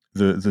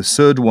the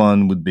third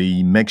one would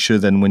be make sure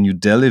that when you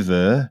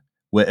deliver,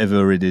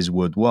 wherever it is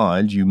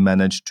worldwide, you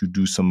manage to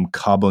do some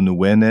carbon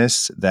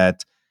awareness,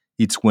 that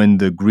it's when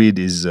the grid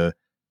is, and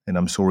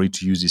I'm sorry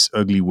to use this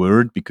ugly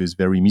word because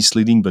very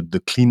misleading, but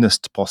the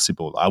cleanest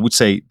possible. I would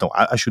say, no,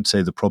 I should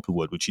say the proper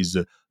word, which is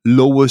the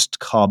lowest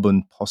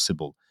carbon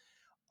possible.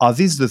 Are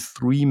these the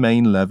three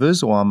main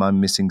levers, or am I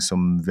missing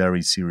some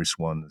very serious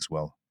one as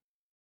well?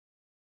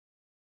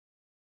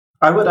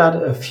 I would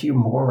add a few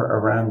more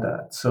around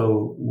that.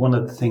 So one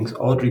of the things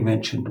Audrey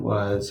mentioned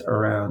was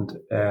around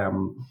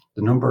the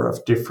number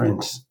of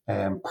different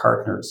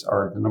partners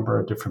or the number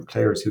of different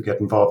players who get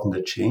involved in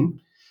the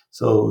chain.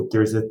 So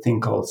there's a thing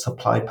called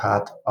supply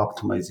path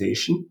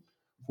optimization,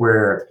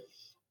 where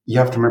you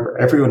have to remember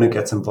everyone who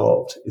gets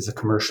involved is a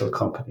commercial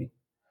company.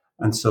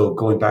 And so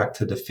going back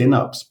to the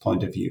FinOps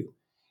point of view,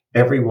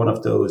 every one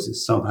of those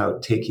is somehow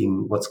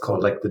taking what's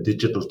called like the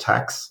digital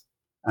tax,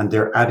 and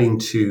they're adding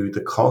to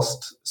the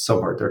cost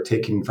somewhere. They're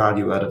taking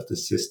value out of the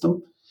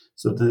system.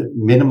 So the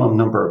minimum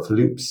number of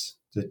loops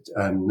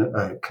and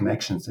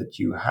connections that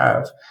you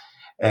have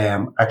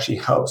actually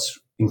helps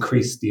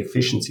increase the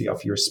efficiency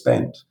of your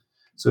spend.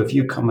 So if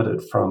you come at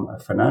it from a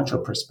financial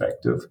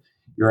perspective,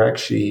 you're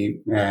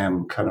actually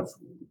kind of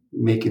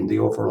making the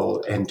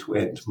overall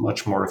end-to-end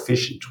much more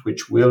efficient,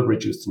 which will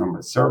reduce the number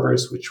of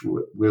servers, which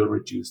will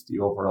reduce the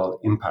overall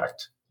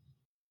impact.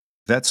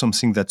 That's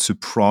something that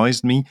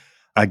surprised me.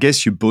 I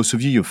guess both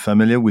of you, you're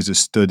familiar with a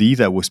study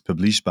that was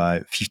published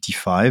by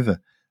 55,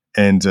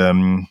 and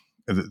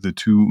the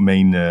two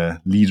main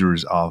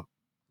leaders are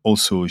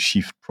also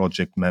chief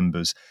project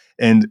members.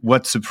 And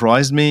what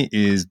surprised me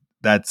is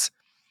that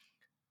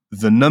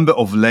the number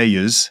of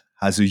layers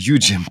has a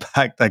huge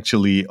impact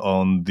actually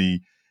on the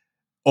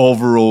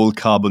overall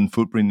carbon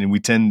footprint. And we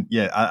tend,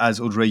 as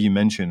Audrey, you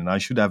mentioned, and I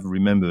should have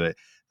remembered it,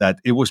 that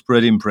it was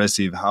pretty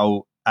impressive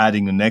how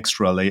adding an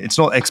extra layer, it's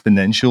not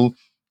exponential,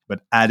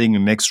 but adding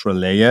an extra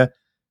layer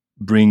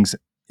brings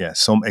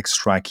some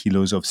extra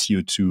kilos of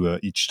CO2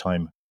 each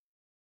time.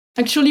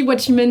 Actually,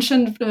 what you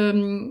mentioned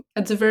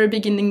at the very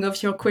beginning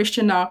of your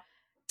question are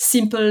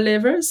simple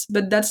levers,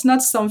 but that's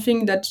not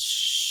something that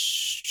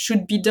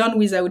should be done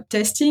without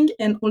testing.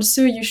 And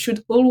also, you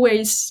should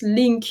always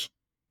link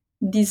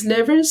these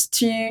levers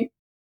to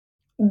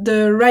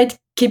the right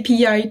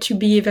KPI to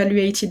be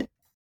evaluated.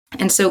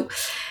 And so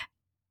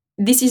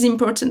this is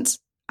important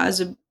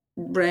as a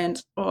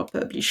brand or a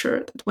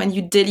publisher, that when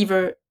you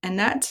deliver an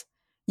ad,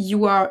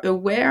 you are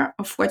aware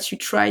of what you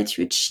try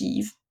to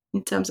achieve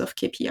in terms of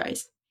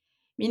KPIs.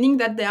 Meaning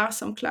that there are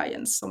some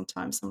clients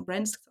sometimes, some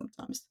brands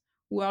sometimes,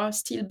 who are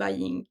still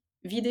buying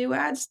video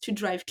ads to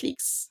drive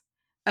clicks.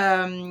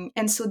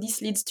 And so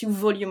this leads to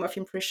volume of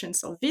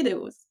impressions of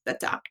videos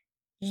that are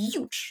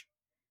huge,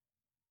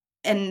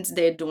 and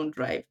they don't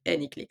drive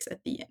any clicks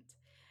at the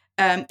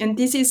end. And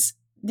this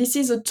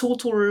is a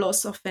total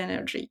loss of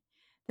energy.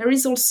 There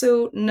is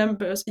also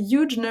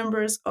huge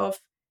numbers of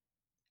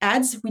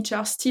ads which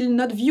are still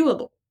not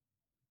viewable,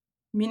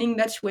 meaning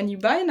that when you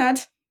buy an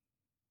ad,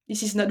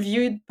 this is not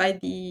viewed by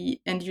the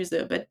end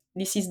user, but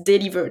this is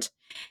delivered.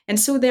 And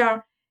so there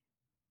are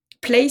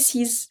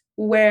places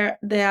where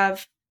they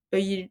have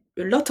a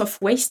lot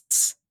of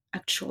wastes,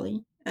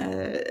 actually,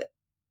 and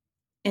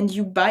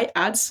you buy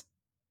ads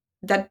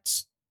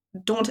that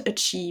don't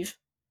achieve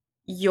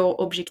your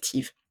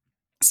objective.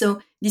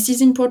 So this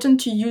is important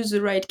to use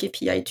the right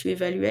KPI to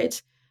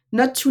evaluate,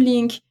 not to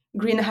link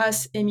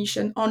greenhouse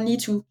emission only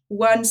to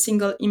one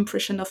single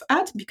impression of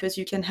ad, because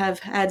you can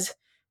have ads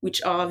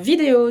which are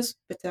videos,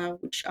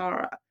 but which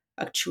are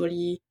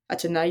actually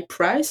at a high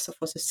price. So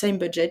for the same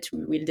budget,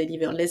 we will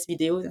deliver less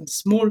videos, and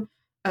small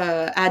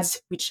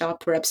ads which are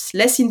perhaps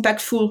less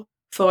impactful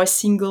for a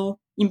single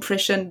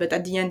impression, but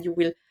at the end you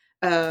will,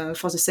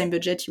 for the same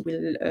budget, you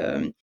will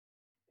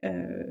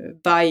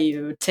buy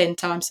 10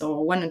 times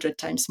or 100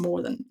 times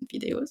more than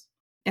videos.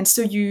 And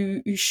so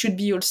you should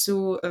be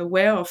also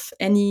aware of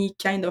any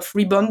kind of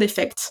rebound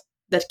effect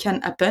that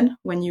can happen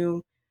when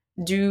you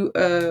do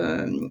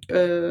an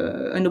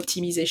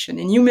optimization.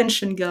 And you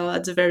mentioned, Gill,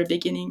 at the very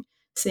beginning,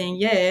 saying,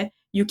 yeah,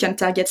 you can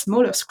target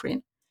smaller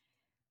screen.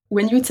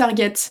 When you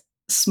target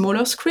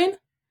smaller screen,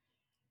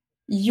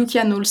 you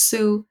can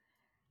also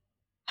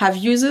have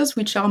users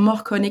which are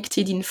more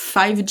connected in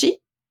 5G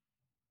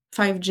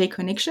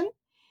connection,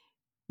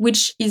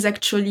 which is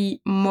actually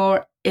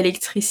more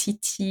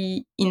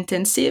electricity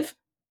intensive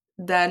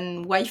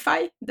than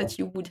Wi-Fi that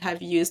you would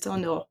have used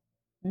on a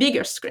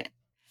bigger screen.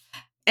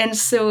 And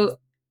so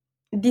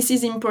this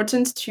is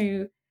important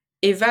to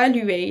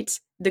evaluate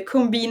the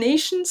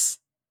combinations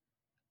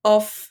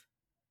of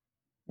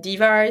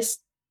device,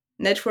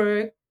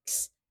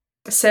 networks,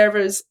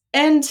 servers,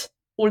 and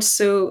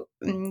also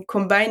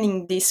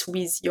combining this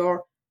with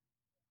your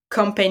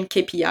campaign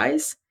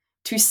KPIs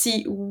to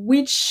see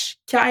which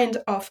kind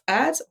of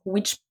ads,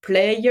 which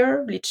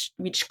player,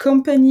 which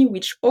company,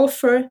 which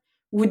offer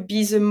would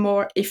be the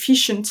more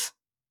efficient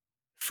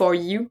for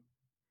you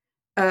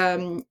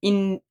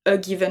in a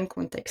given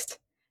context.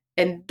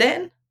 And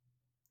then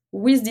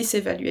with this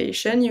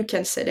evaluation, you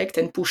can select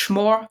and push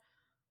more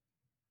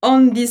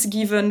on this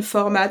given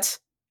format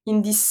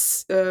in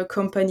this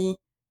company,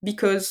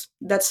 because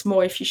that's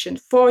more efficient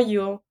for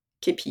your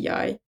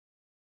KPI.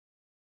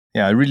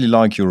 Yeah, I really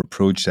like your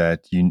approach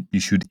that you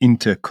should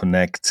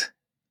interconnect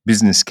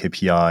business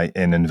KPI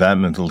and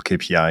environmental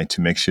KPI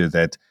to make sure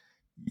that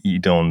you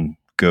don't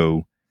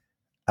go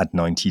at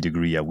 90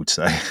 degree, I would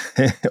say,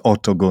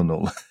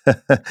 orthogonal.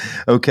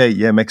 Okay,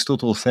 yeah, makes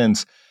total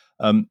sense.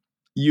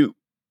 You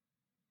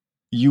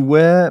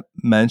were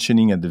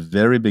mentioning at the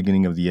very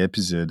beginning of the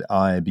episode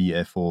IAB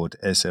effort,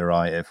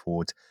 SRI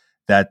effort,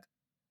 that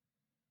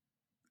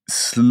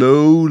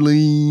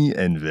slowly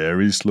and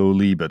very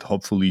slowly, but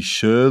hopefully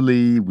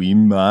surely, we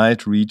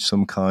might reach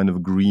some kind of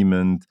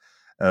agreement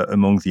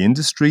among the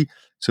industry.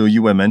 So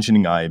you were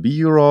mentioning IAB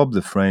Europe,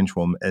 the French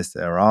from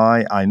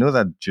SRI. I know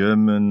that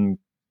German,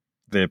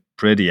 they're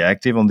pretty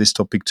active on this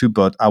topic too,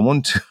 but I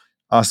want to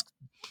ask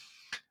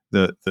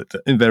the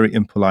very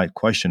impolite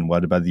question,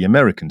 what about the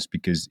Americans?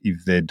 Because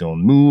if they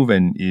don't move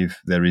and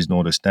if there is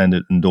not a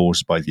standard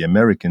endorsed by the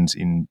Americans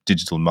in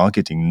digital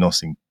marketing,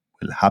 nothing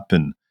will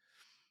happen.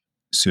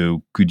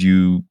 So could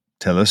you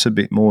tell us a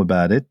bit more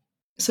about it?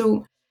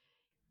 So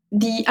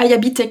the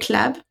IAB Tech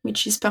Lab,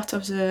 which is part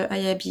of the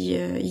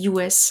IAB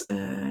US,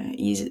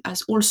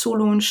 has also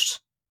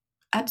launched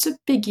at the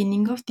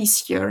beginning of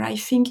this year, I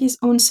think, his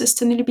own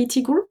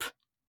sustainability group.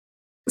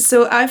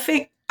 So I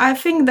think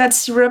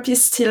that Europe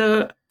is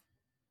still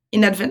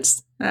in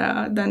advance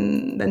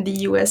than the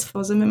US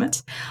for the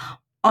moment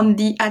on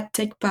the ad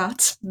tech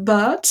part,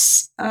 but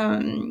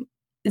the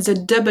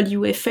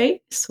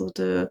WFA, so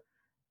the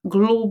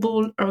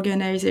global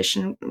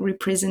organization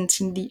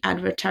representing the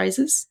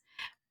advertisers,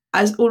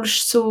 has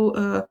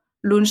also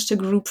launched a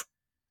group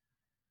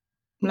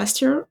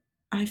last year,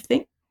 I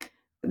think,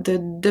 the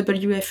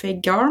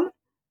WFA GARM,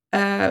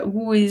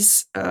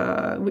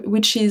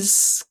 which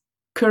is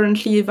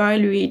currently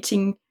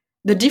evaluating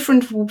the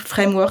different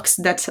frameworks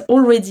that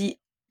already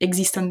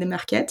exist on the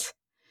market,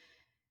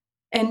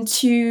 and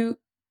to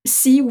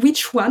see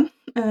which one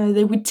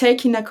they would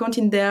take in account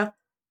in their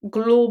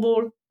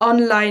global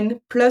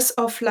online plus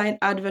offline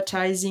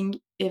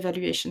advertising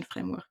evaluation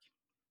framework.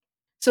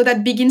 So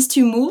that begins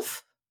to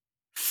move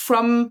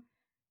from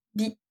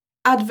the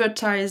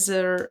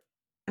advertiser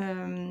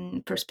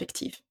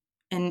perspective.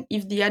 And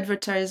if the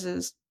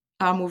advertisers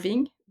are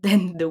moving,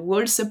 then the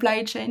whole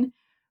supply chain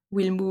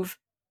will move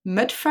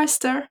much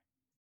faster.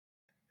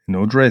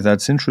 Audrey,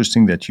 that's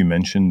interesting that you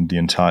mentioned the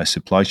entire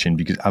supply chain,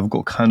 because I've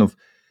got kind of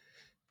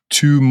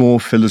two more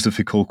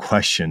philosophical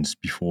questions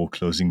before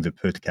closing the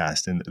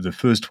podcast. And the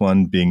first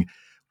one being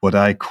what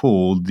I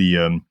call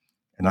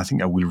and I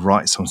think I will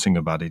write something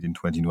about it in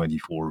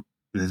 2024,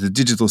 the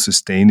digital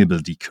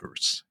sustainability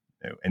curse.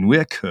 And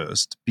we're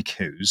cursed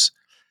because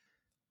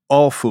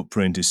our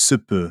footprint is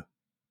super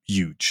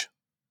huge,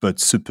 but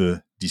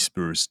super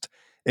dispersed.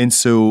 And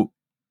so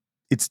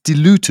it's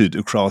diluted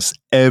across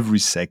every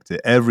sector,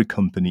 every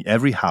company,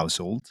 every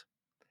household.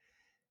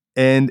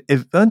 And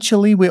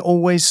eventually, we're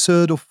always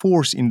third or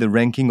fourth in the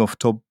ranking of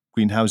top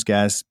greenhouse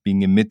gas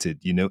being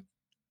emitted.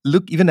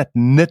 Look even at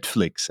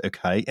Netflix,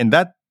 okay? And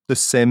that's the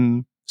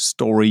same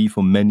story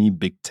for many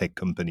big tech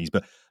companies.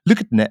 But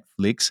look at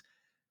Netflix.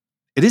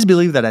 It is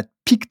believed that at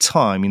peak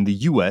time in the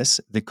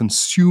US, they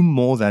consume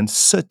more than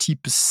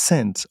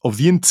 30% of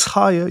the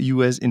entire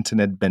US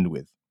internet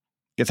bandwidth.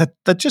 Yeah,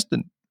 that's just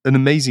an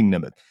amazing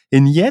number.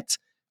 And yet,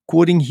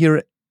 quoting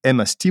here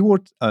Emma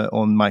Stewart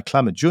on My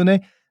Climate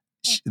Journey,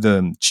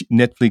 the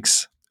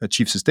Netflix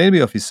chief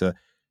sustainability officer,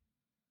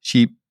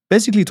 she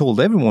basically told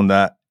everyone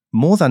that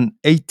more than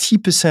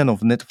 80%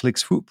 of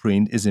Netflix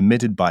footprint is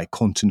emitted by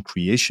content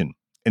creation.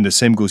 And the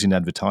same goes in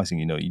advertising.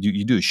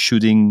 You do a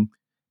shooting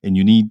and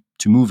you need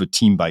to move a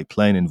team by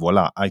plane, and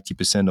voila,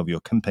 80% of your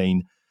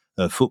campaign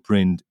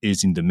footprint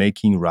is in the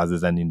making rather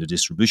than in the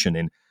distribution.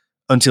 And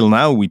until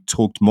now, we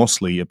talked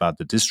mostly about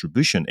the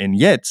distribution, and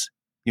yet,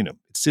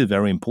 it's still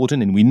very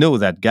important. And we know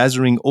that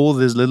gathering all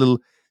these little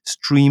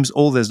streams,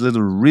 all these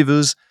little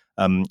rivers,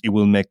 it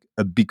will make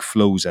a big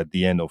flows at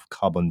the end of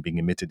carbon being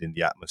emitted in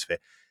the atmosphere.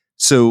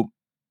 So,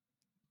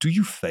 do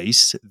you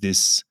face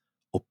this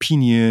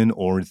opinion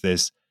or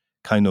this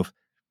kind of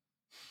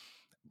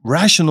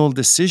rational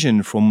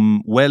decision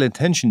from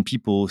well-intentioned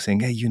people saying,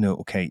 hey,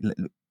 okay,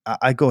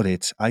 I got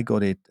it. I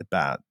got it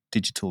about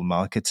digital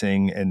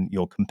marketing and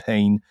your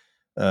campaign,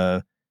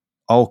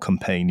 our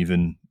campaign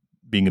even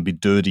being a bit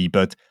dirty,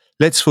 but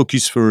let's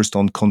focus first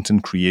on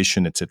content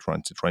creation, etc.,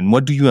 etc. And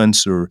what do you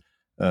answer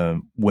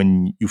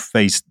when you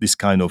face this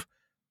kind of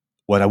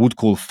what I would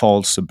call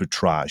false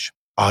arbitrage?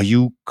 Are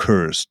you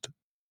cursed?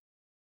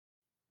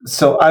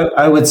 So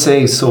I would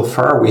say so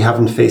far we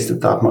haven't faced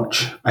it that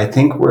much. I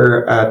think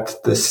we're at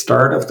the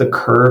start of the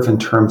curve in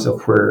terms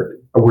of where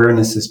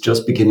awareness is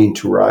just beginning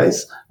to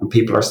rise and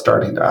people are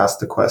starting to ask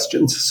the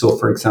questions. So,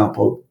 for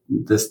example,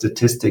 the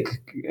statistic,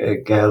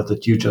 Gail,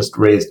 that you just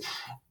raised,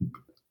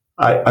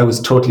 I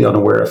was totally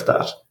unaware of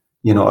that.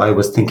 I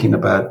was thinking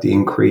about the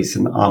increase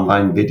in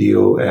online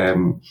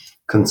video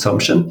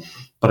consumption,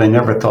 but I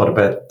never thought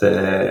about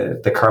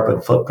the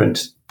carbon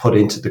footprint put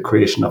into the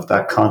creation of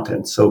that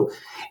content. So,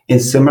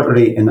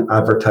 similarly in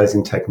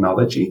advertising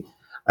technology,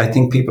 I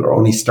think people are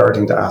only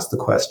starting to ask the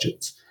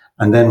questions.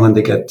 And then when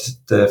they get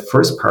the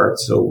first part,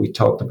 so we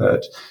talked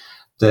about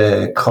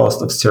the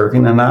cost of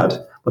serving an ad,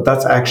 but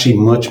that's actually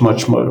much,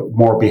 much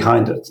more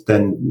behind it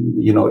than,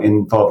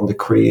 involving the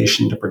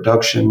creation, the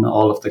production,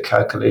 all of the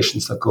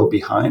calculations that go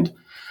behind.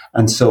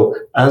 And so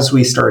as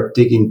we start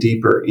digging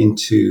deeper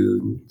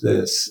into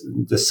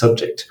the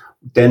subject,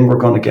 then we're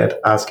going to get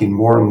asking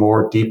more and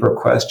more deeper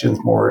questions,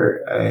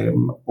 more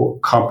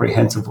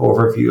comprehensive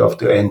overview of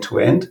the end to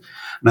end.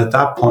 And at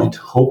that point,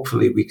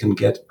 hopefully we can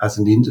get as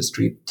an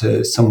industry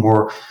to some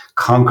more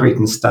concrete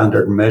and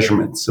standard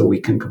measurements so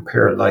we can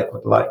compare like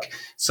with like.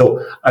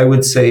 So I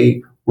would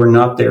say we're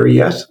not there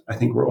yet. I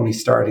think we're only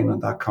starting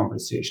on that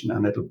conversation,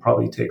 and it'll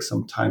probably take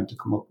some time to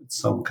come up with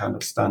some kind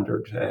of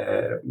standard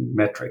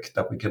metric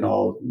that we can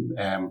all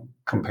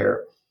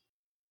compare.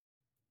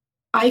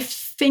 I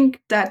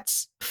think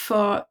that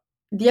for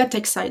the ad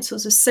tech side, so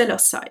the seller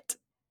side,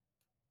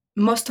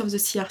 most of the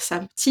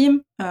CSM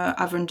team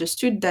have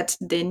understood that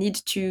they need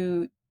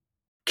to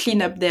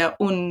clean up their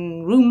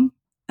own room,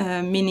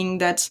 meaning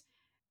that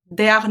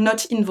they are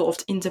not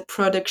involved in the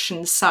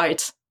production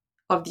side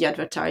of the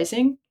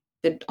advertising.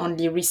 They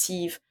only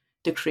receive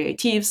the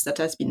creatives that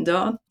has been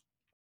done.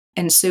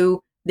 And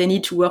so they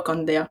need to work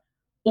on their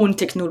own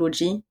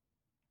technology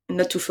and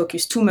not to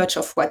focus too much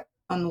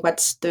on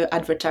what the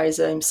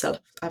advertiser himself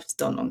has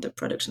done on the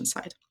production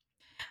side.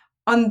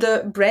 On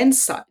the brand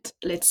side,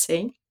 let's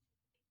say,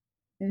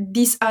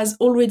 this has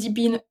already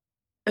been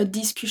a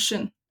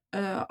discussion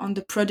on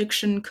the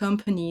production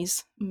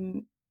companies,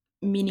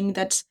 meaning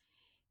that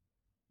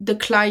the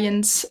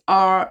clients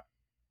are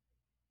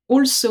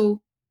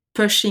also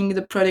pushing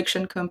the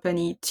production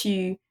company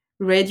to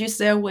reduce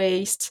their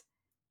waste,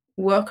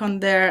 work on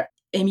their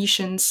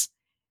emissions,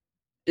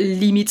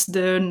 limit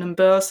the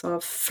numbers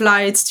of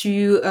flights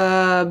to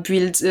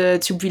build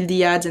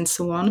the ads and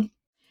so on.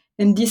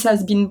 And this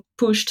has been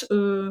pushed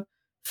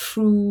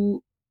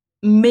through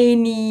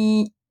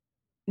many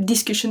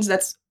discussions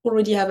that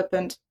already have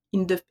happened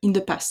in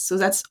the past. So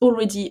that's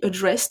already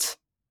addressed.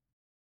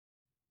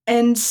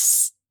 And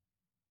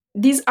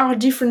these are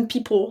different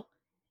people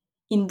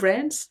in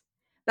brands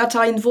that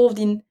are involved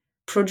in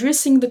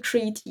producing the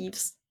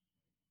creatives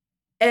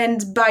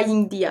and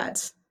buying the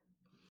ads.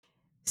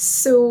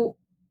 So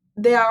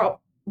they are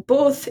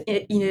both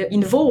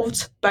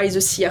involved by the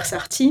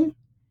CSR team,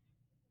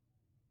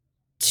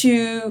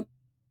 to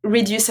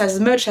reduce as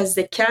much as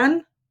they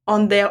can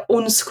on their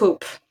own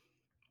scope,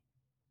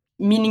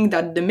 meaning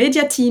that the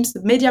media teams,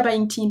 the media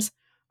buying teams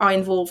are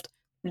involved,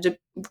 the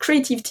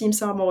creative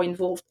teams are more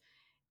involved.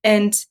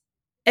 And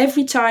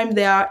every time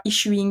they are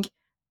issuing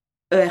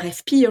a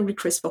RFP, a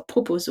request for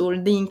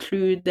proposal, they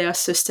include their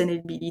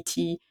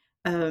sustainability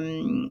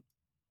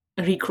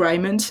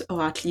requirement,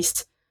 or at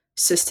least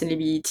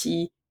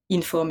sustainability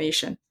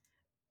information.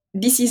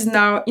 This is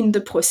now in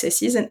the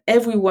processes, and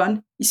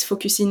everyone is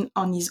focusing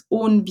on his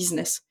own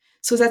business.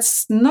 So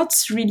that's not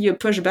really a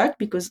pushback,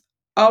 because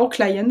our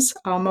clients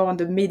are more on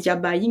the media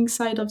buying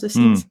side of the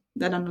things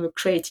than on the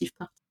creative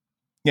part.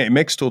 Yeah, it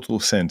makes total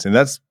sense. And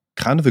that's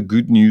kind of a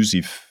good news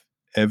if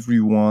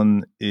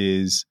everyone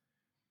is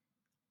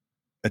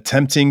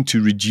attempting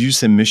to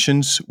reduce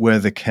emissions where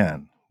they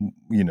can,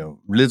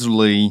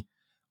 literally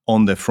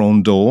on their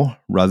front door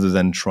rather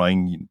than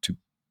trying to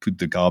put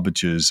the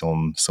garbages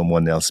on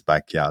someone else's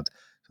backyard.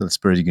 So that's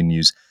pretty good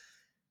news.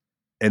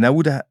 And I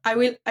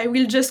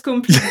will just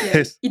complete.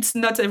 Yes. It's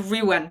not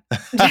everyone.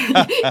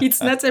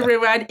 It's not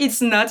everyone.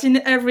 It's not in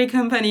every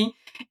company.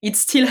 It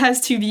still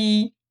has to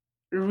be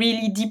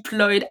really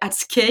deployed at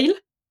scale.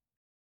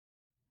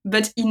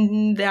 But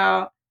there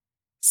are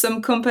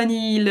some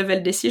company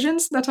level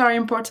decisions that are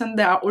important.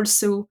 There are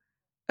also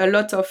a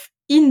lot of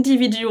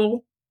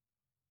individual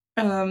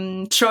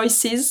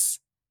choices.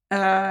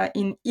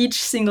 In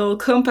each single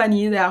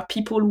company, there are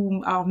people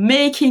who are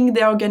making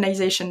the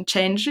organization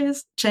change.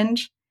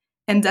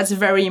 And that's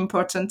very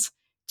important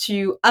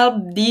to help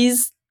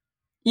these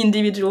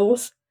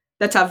individuals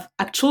that have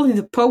actually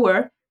the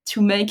power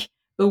to make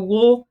a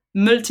whole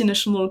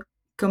multinational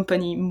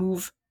company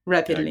move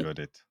rapidly.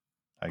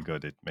 I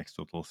got it. Makes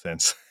total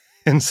sense.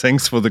 And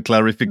thanks for the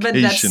clarification.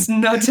 But that's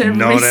not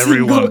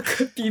everyone.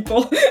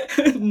 People.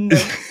 No.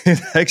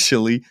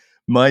 Actually,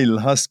 my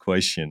last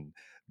question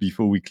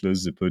before we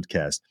close the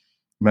podcast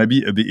might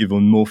be a bit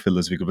even more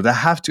philosophical, but I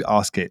have to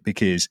ask it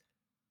because,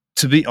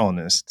 to be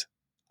honest,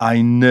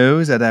 I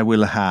know that I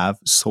will have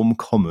some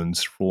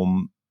comments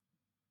from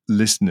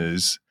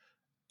listeners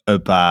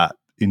about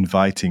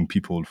inviting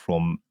people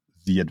from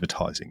the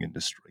advertising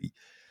industry,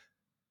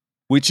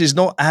 which is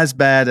not as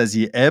bad as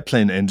the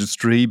airplane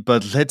industry,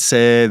 but let's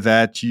say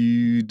that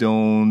you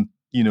don't,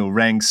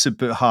 rank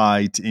super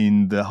high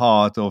in the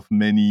heart of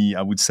many,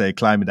 I would say,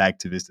 climate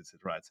activists,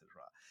 etc., etc.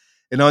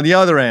 And on the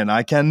other hand,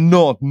 I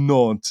cannot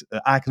not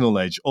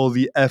acknowledge all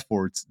the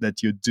efforts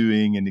that you're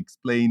doing and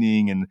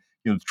explaining and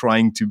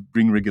trying to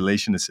bring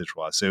regulation, etc.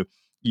 So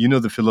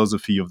the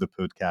philosophy of the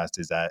podcast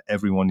is that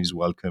everyone is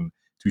welcome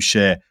to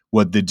share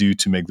what they do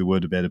to make the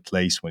world a better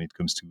place when it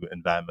comes to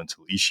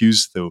environmental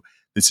issues. So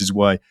this is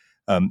why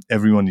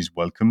everyone is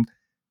welcome.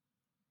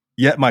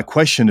 Yet my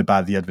question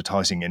about the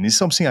advertising, and it's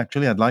something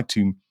actually I'd like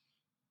to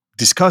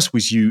discuss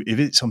with you, if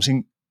it's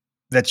something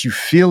that you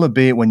feel a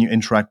bit when you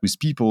interact with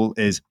people,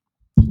 is,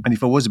 and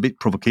if I was a bit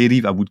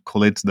provocative, I would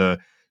call it the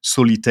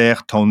Solitaire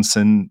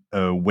Townsend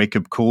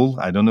wake-up call.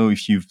 I don't know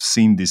if you've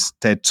seen this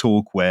TED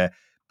Talk where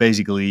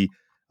basically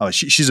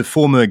she's a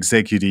former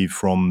executive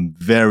from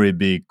very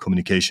big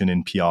communication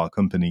and PR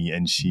company,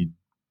 and she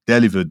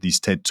delivered this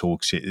TED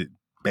Talk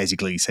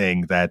basically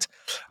saying that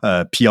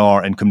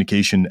PR and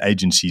communication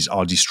agencies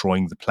are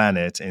destroying the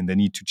planet and they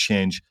need to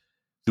change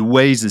the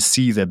ways they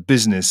see their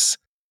business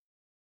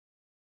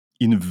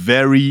in a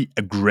very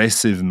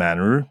aggressive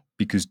manner,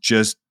 because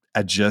just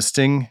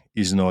adjusting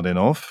is not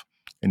enough.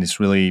 And it's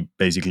really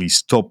basically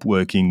stop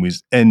working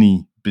with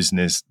any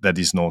business that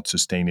is not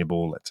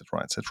sustainable,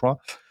 etc., etc.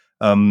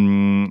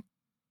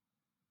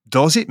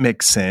 Does it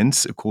make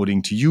sense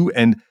according to you?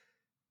 And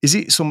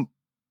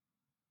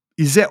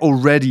is there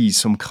already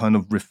some kind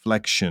of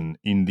reflection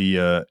in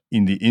the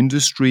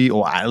industry,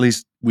 or at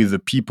least with the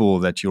people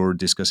that you're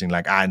discussing?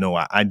 Like, I know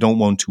I don't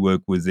want to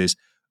work with this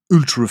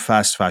ultra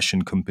fast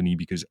fashion company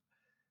because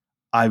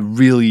I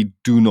really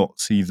do not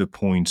see the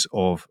point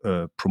of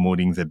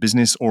promoting their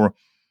business. Or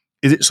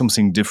is it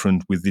something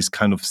different with this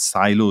kind of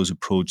silos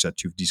approach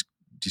that you've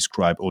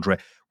described, Audrey?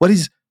 What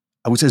is,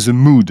 I would say, the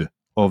mood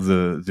of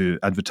the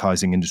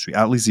advertising industry,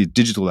 at least the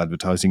digital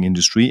advertising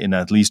industry, and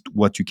at least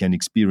what you can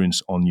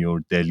experience on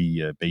your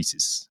daily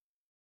basis?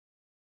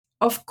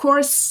 Of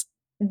course,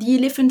 the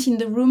elephant in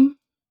the room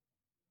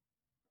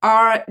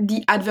are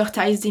the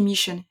advertised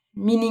emission,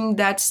 meaning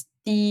that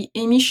the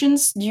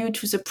emissions due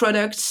to the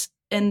products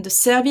and the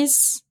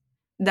service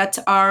that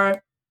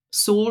are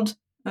sold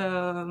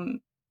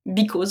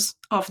because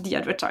of the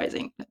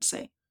advertising, let's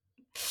say.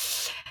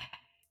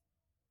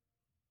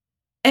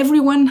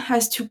 Everyone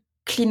has to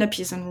clean up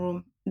his own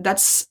room.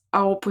 That's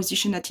our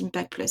position at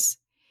Impact Plus.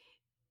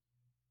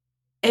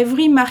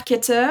 Every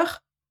marketer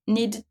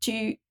needs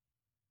to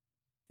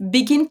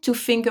begin to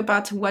think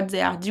about what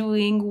they are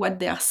doing, what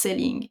they are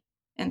selling,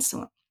 and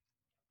so on.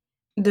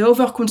 The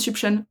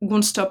overconsumption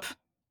won't stop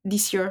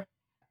this year.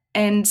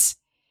 And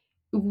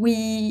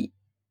we,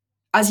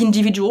 as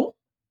individual,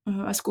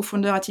 as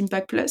co-founder at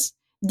Impact Plus,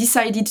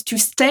 decided to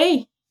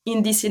stay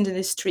in this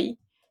industry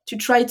to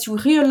try to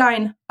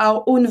realign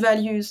our own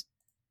values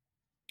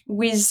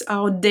with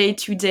our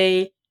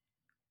day-to-day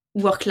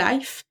work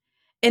life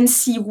and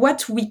see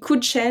what we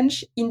could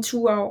change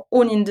into our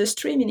own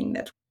industry, meaning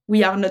that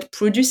we are not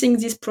producing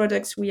these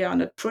products, we are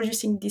not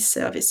producing these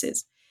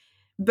services,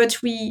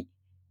 but we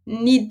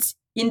need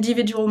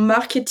individual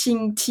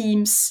marketing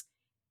teams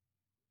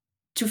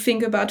to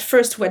think about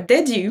first what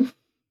they do,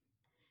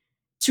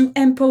 to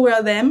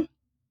empower them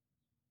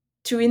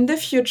to in the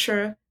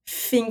future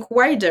think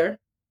wider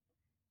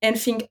and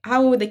think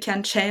how they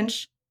can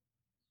change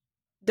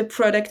the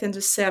product and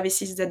the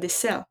services that they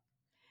sell.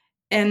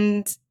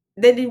 And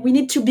then we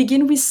need to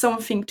begin with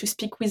something to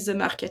speak with the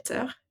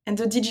marketer. And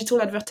the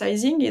digital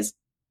advertising is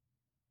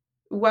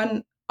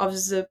one of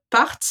the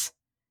parts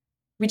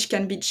which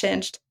can be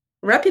changed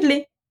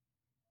rapidly,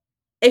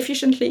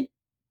 efficiently,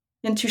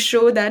 and to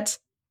show that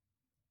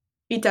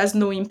it has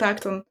no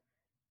impact on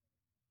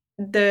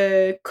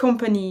the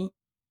company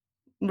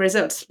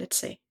results, let's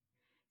say.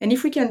 And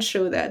if we can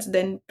show that,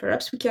 then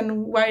perhaps we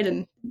can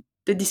widen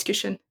the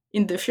discussion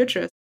in the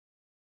future.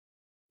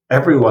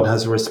 Everyone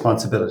has a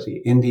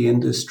responsibility in the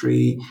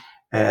industry,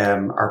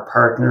 our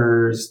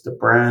partners, the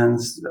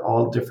brands,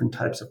 all different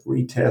types of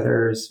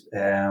retailers,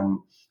 and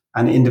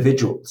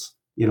individuals,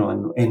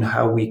 in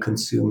how we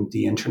consume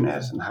the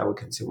internet and how we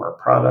consume our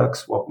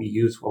products, what we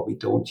use, what we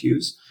don't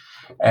use.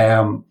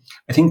 I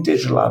think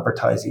digital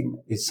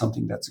advertising is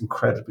something that's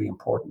incredibly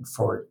important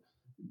for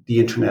the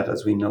internet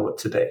as we know it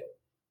today.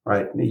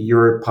 Right.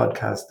 Your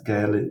podcast,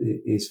 Gill,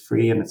 is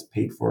free and it's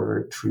paid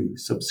for through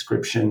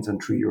subscriptions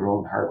and through your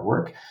own hard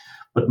work.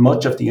 But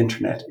much of the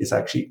internet is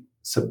actually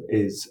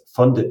is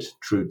funded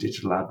through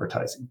digital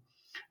advertising.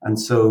 And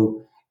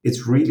so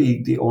it's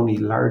really the only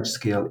large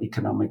scale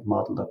economic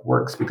model that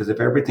works, because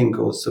if everything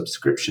goes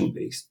subscription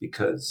based,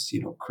 because,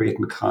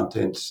 creating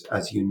content,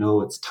 as you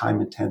know, it's time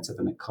intensive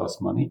and it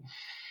costs money.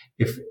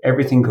 If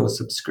everything goes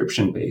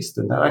subscription based,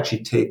 then that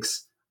actually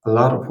takes a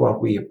lot of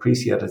what we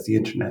appreciate as the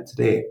internet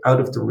today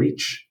out of the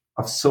reach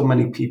of so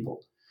many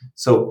people.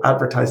 So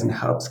advertising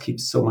helps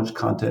keep so much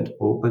content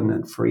open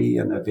and free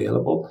and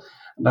available.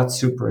 And that's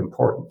super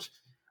important.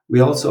 We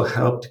also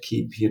help to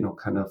keep,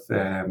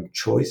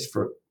 choice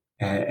for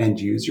end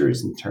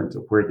users in terms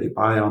of where they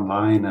buy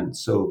online. And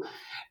so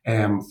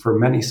for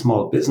many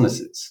small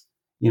businesses,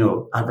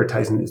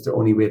 advertising is the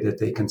only way that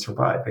they can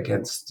survive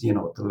against, the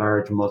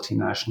large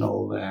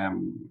multinational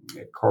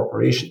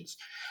corporations.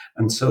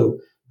 And so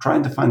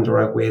trying to find the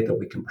right way that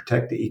we can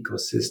protect the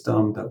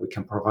ecosystem, that we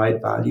can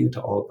provide value to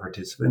all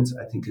participants,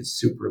 I think is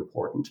super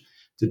important.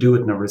 To do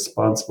it in a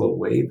responsible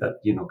way that,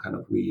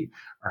 we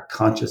are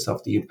conscious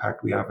of the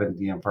impact we have in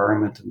the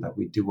environment and that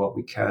we do what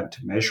we can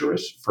to measure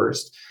it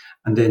first,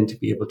 and then to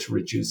be able to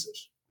reduce it.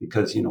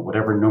 Because,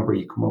 whatever number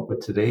you come up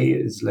with today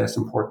is less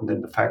important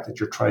than the fact that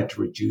you're trying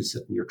to reduce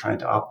it and you're trying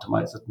to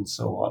optimize it and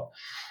so on.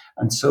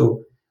 And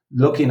so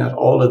looking at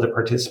all of the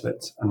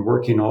participants and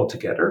working all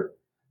together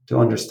to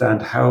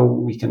understand how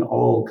we can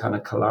all kind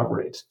of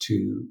collaborate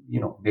to,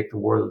 make the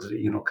world,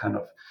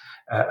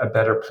 a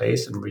better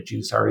place and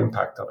reduce our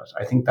impact on it.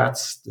 I think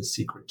that's the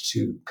secret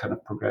to kind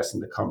of progressing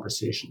the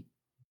conversation.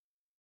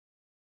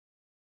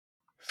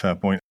 Fair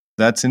point.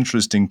 That's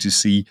interesting to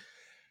see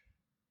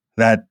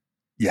that,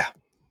 yeah,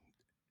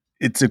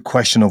 it's a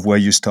question of where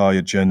you start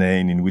your journey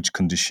and in which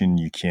condition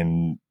you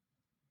can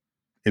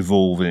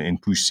evolve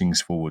and push things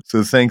forward.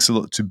 So thanks a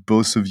lot to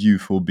both of you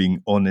for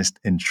being honest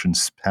and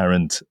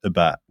transparent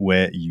about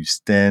where you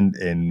stand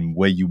and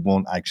where you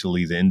want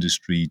actually the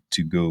industry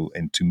to go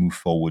and to move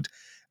forward.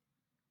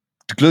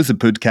 To close the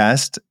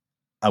podcast,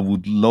 I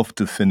would love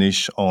to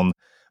finish on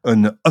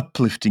an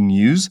uplifting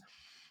news.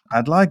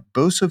 I'd like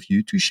both of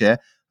you to share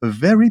a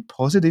very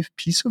positive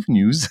piece of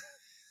news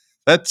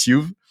that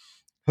you've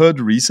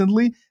heard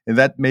recently and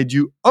that made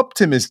you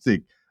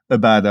optimistic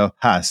about our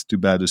past,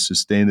 about a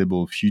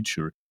sustainable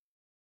future.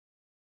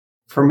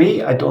 For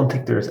me, I don't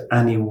think there's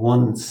any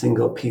one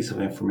single piece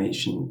of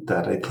information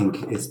that I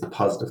think is the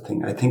positive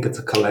thing. I think it's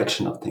a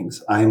collection of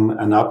things. I'm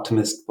an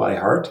optimist by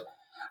heart.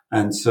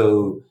 And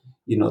so,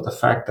 the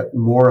fact that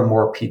more and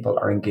more people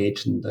are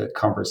engaged in the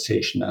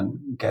conversation, and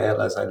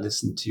Gill, as I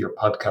listen to your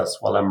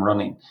podcast while I'm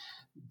running,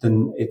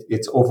 then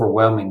it's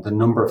overwhelming the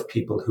number of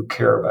people who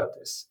care about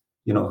this,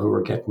 who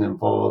are getting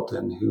involved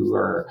and who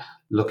are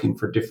looking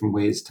for different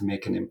ways to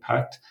make an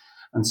impact.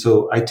 And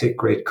so I take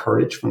great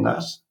courage from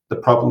that. The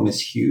problem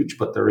is huge,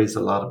 but there is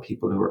a lot of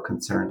people who are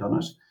concerned on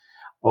it.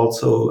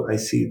 Also, I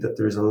see that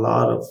there's a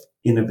lot of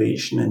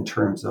innovation in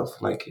terms of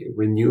like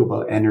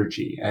renewable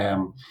energy,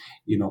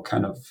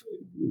 kind of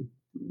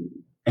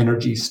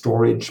energy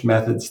storage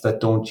methods that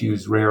don't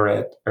use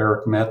rare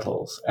earth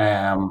metals.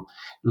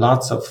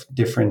 Lots of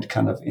different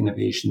kind of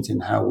innovations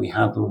in how we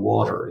handle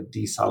water,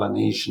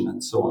 desalination,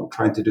 and so on,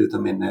 trying to do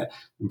them in an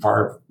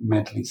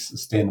environmentally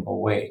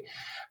sustainable way.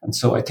 And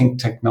so I think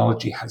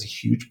technology has a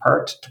huge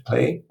part to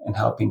play in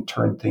helping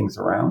turn things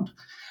around.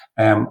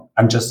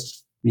 I'm just,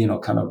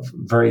 kind of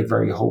very,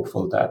 very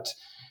hopeful that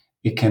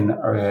it can,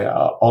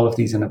 all of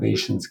these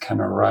innovations can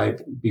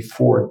arrive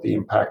before the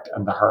impact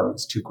and the harm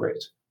is too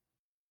great.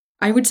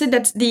 I would say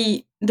that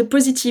the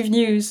positive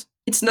news,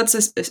 it's not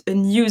a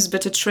news,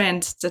 but a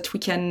trend that we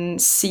can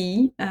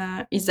see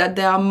is that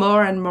there are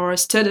more and more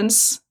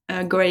students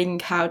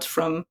going out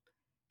from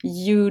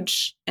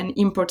huge and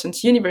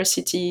important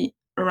university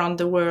around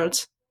the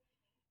world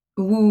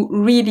who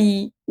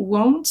really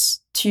want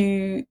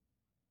to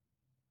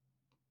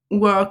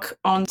work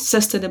on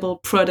sustainable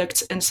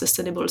products and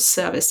sustainable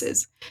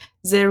services.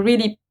 They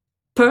really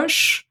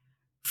push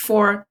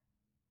for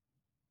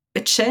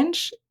a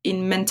change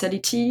in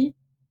mentality,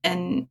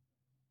 and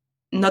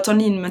not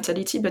only in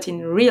mentality, but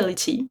in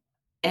reality.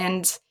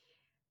 And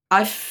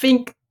I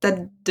think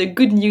that the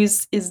good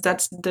news is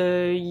that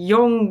the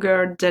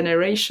younger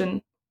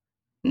generation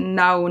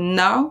now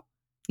know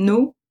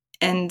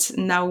and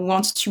now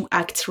wants to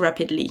act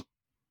rapidly.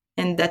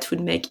 And that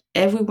would make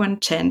everyone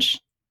change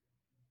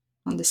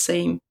on the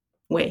same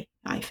way,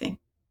 I think.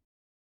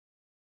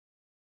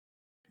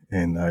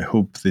 And I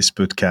hope this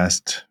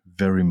podcast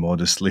very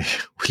modestly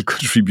will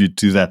contribute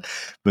to that.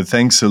 But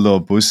thanks a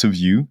lot, both of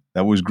you.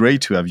 That was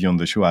great to have you on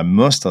the show. I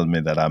must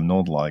admit that I'm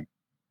not like,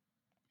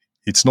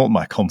 it's not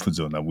my comfort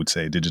zone, I would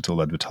say,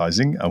 digital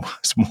advertising. I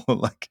was more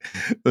like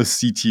a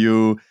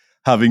CTO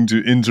having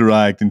to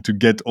interact and to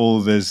get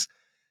all this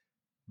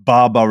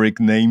barbaric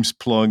names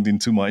plugged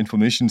into my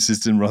information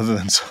system rather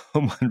than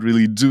someone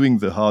really doing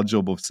the hard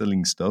job of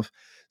selling stuff.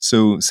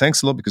 So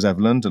thanks a lot, because I've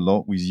learned a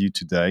lot with you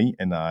today,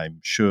 and I'm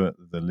sure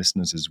the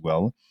listeners as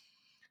well.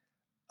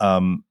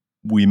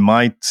 We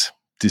might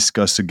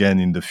discuss again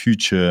in the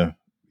future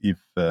if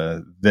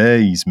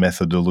these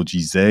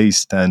methodologies, these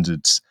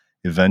standards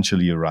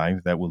eventually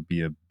arrive. That will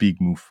be a big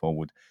move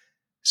forward.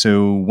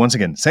 So once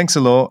again, thanks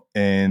a lot,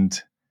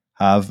 and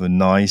have a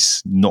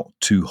nice, not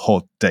too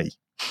hot day.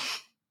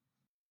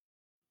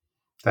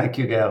 Thank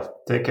you, Gill.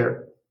 Take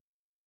care.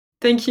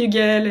 Thank you,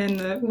 Gill,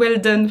 and well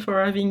done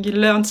for having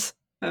learned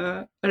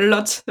a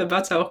lot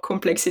about our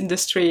complex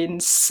industry in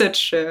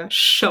such a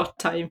short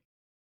time.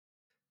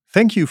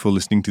 Thank you for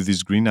listening to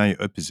this Green Eye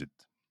episode.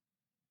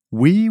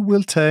 We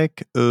will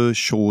take a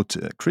short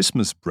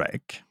Christmas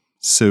break,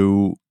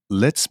 so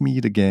let's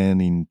meet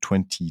again in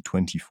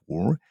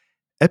 2024.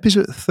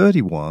 Episode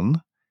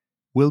 31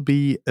 will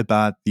be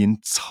about the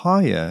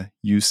entire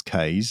use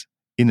case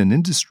in an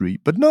industry,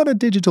 but not a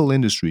digital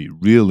industry,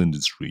 real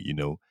industry,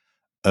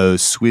 a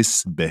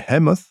Swiss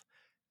behemoth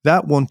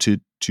that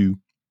wanted to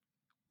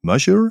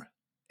measure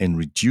and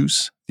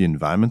reduce the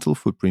environmental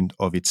footprint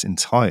of its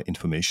entire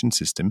information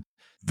system.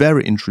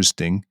 Very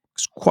interesting.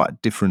 It's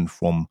quite different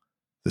from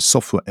the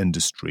software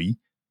industry,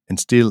 and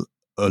still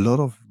a lot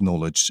of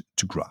knowledge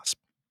to grasp.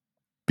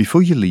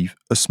 Before you leave,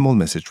 a small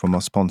message from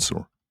our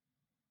sponsor.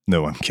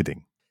 No, I'm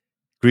kidding.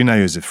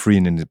 Green.io is a free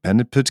and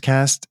independent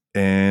podcast,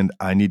 and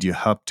I need your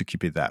help to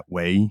keep it that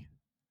way.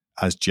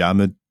 As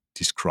Diarmuid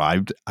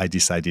described, I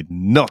decided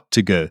not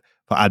to go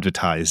for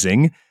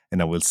advertising,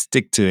 and I will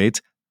stick to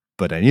it,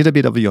 but I need a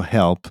bit of your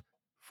help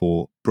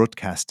for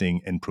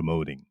broadcasting and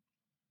promoting.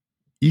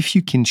 If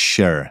you can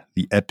share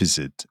the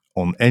episode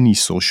on any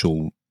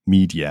social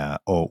media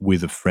or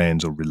with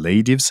friends or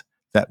relatives,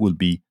 that will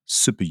be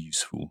super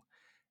useful.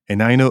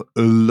 And I know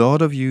a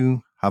lot of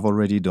you have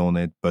already done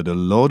it, but a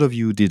lot of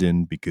you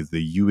didn't, because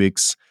the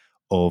UX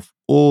of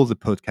all the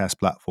podcast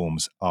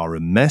platforms are a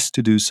mess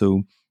to do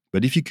so.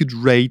 But if you could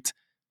rate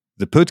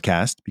the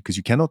podcast, because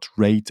you cannot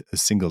rate a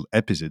single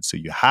episode, so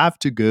you have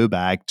to go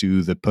back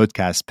to the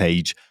podcast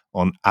page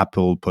on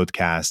Apple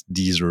Podcasts,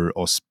 Deezer,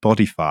 or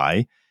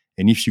Spotify.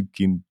 And if you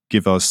can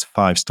give us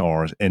 5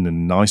 stars and a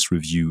nice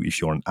review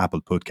if you're on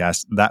Apple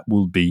Podcasts, that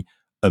will be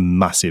a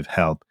massive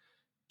help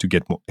to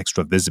get more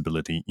extra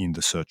visibility in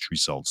the search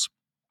results.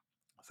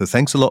 So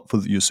thanks a lot for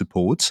your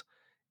support.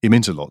 It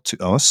means a lot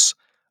to us.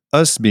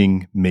 Us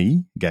being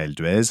me, Gaël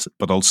Duez,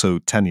 but also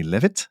Tani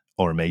Levitt,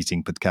 our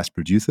amazing podcast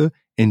producer,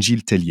 and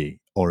Gilles Tellier,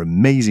 our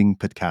amazing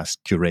podcast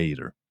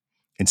curator.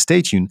 And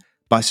stay tuned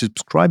by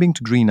subscribing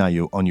to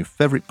Green.io on your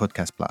favorite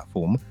podcast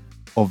platform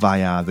or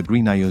via the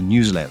Green.io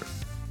newsletter.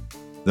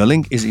 The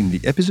link is in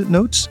the episode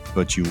notes,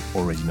 but you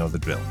already know the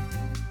drill.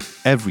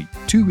 Every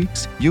 2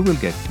 weeks, you will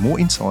get more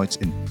insights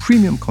and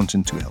premium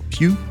content to help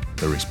you,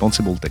 the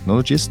responsible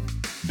technologist,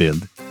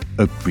 build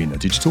a greener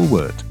digital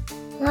world.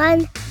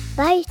 One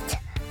bite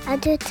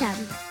at a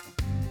time.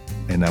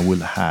 And I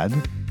will add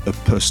a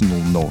personal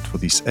note for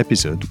this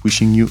episode,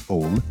 wishing you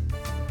all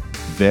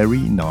very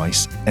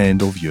nice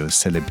end-of-year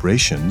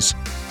celebrations,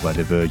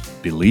 whatever you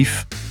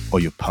believe or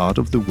you're part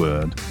of the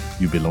world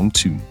you belong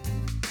to.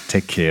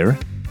 Take care,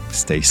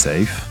 stay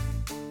safe,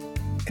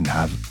 and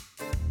have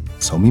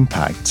some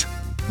impact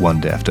one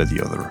day after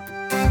the other.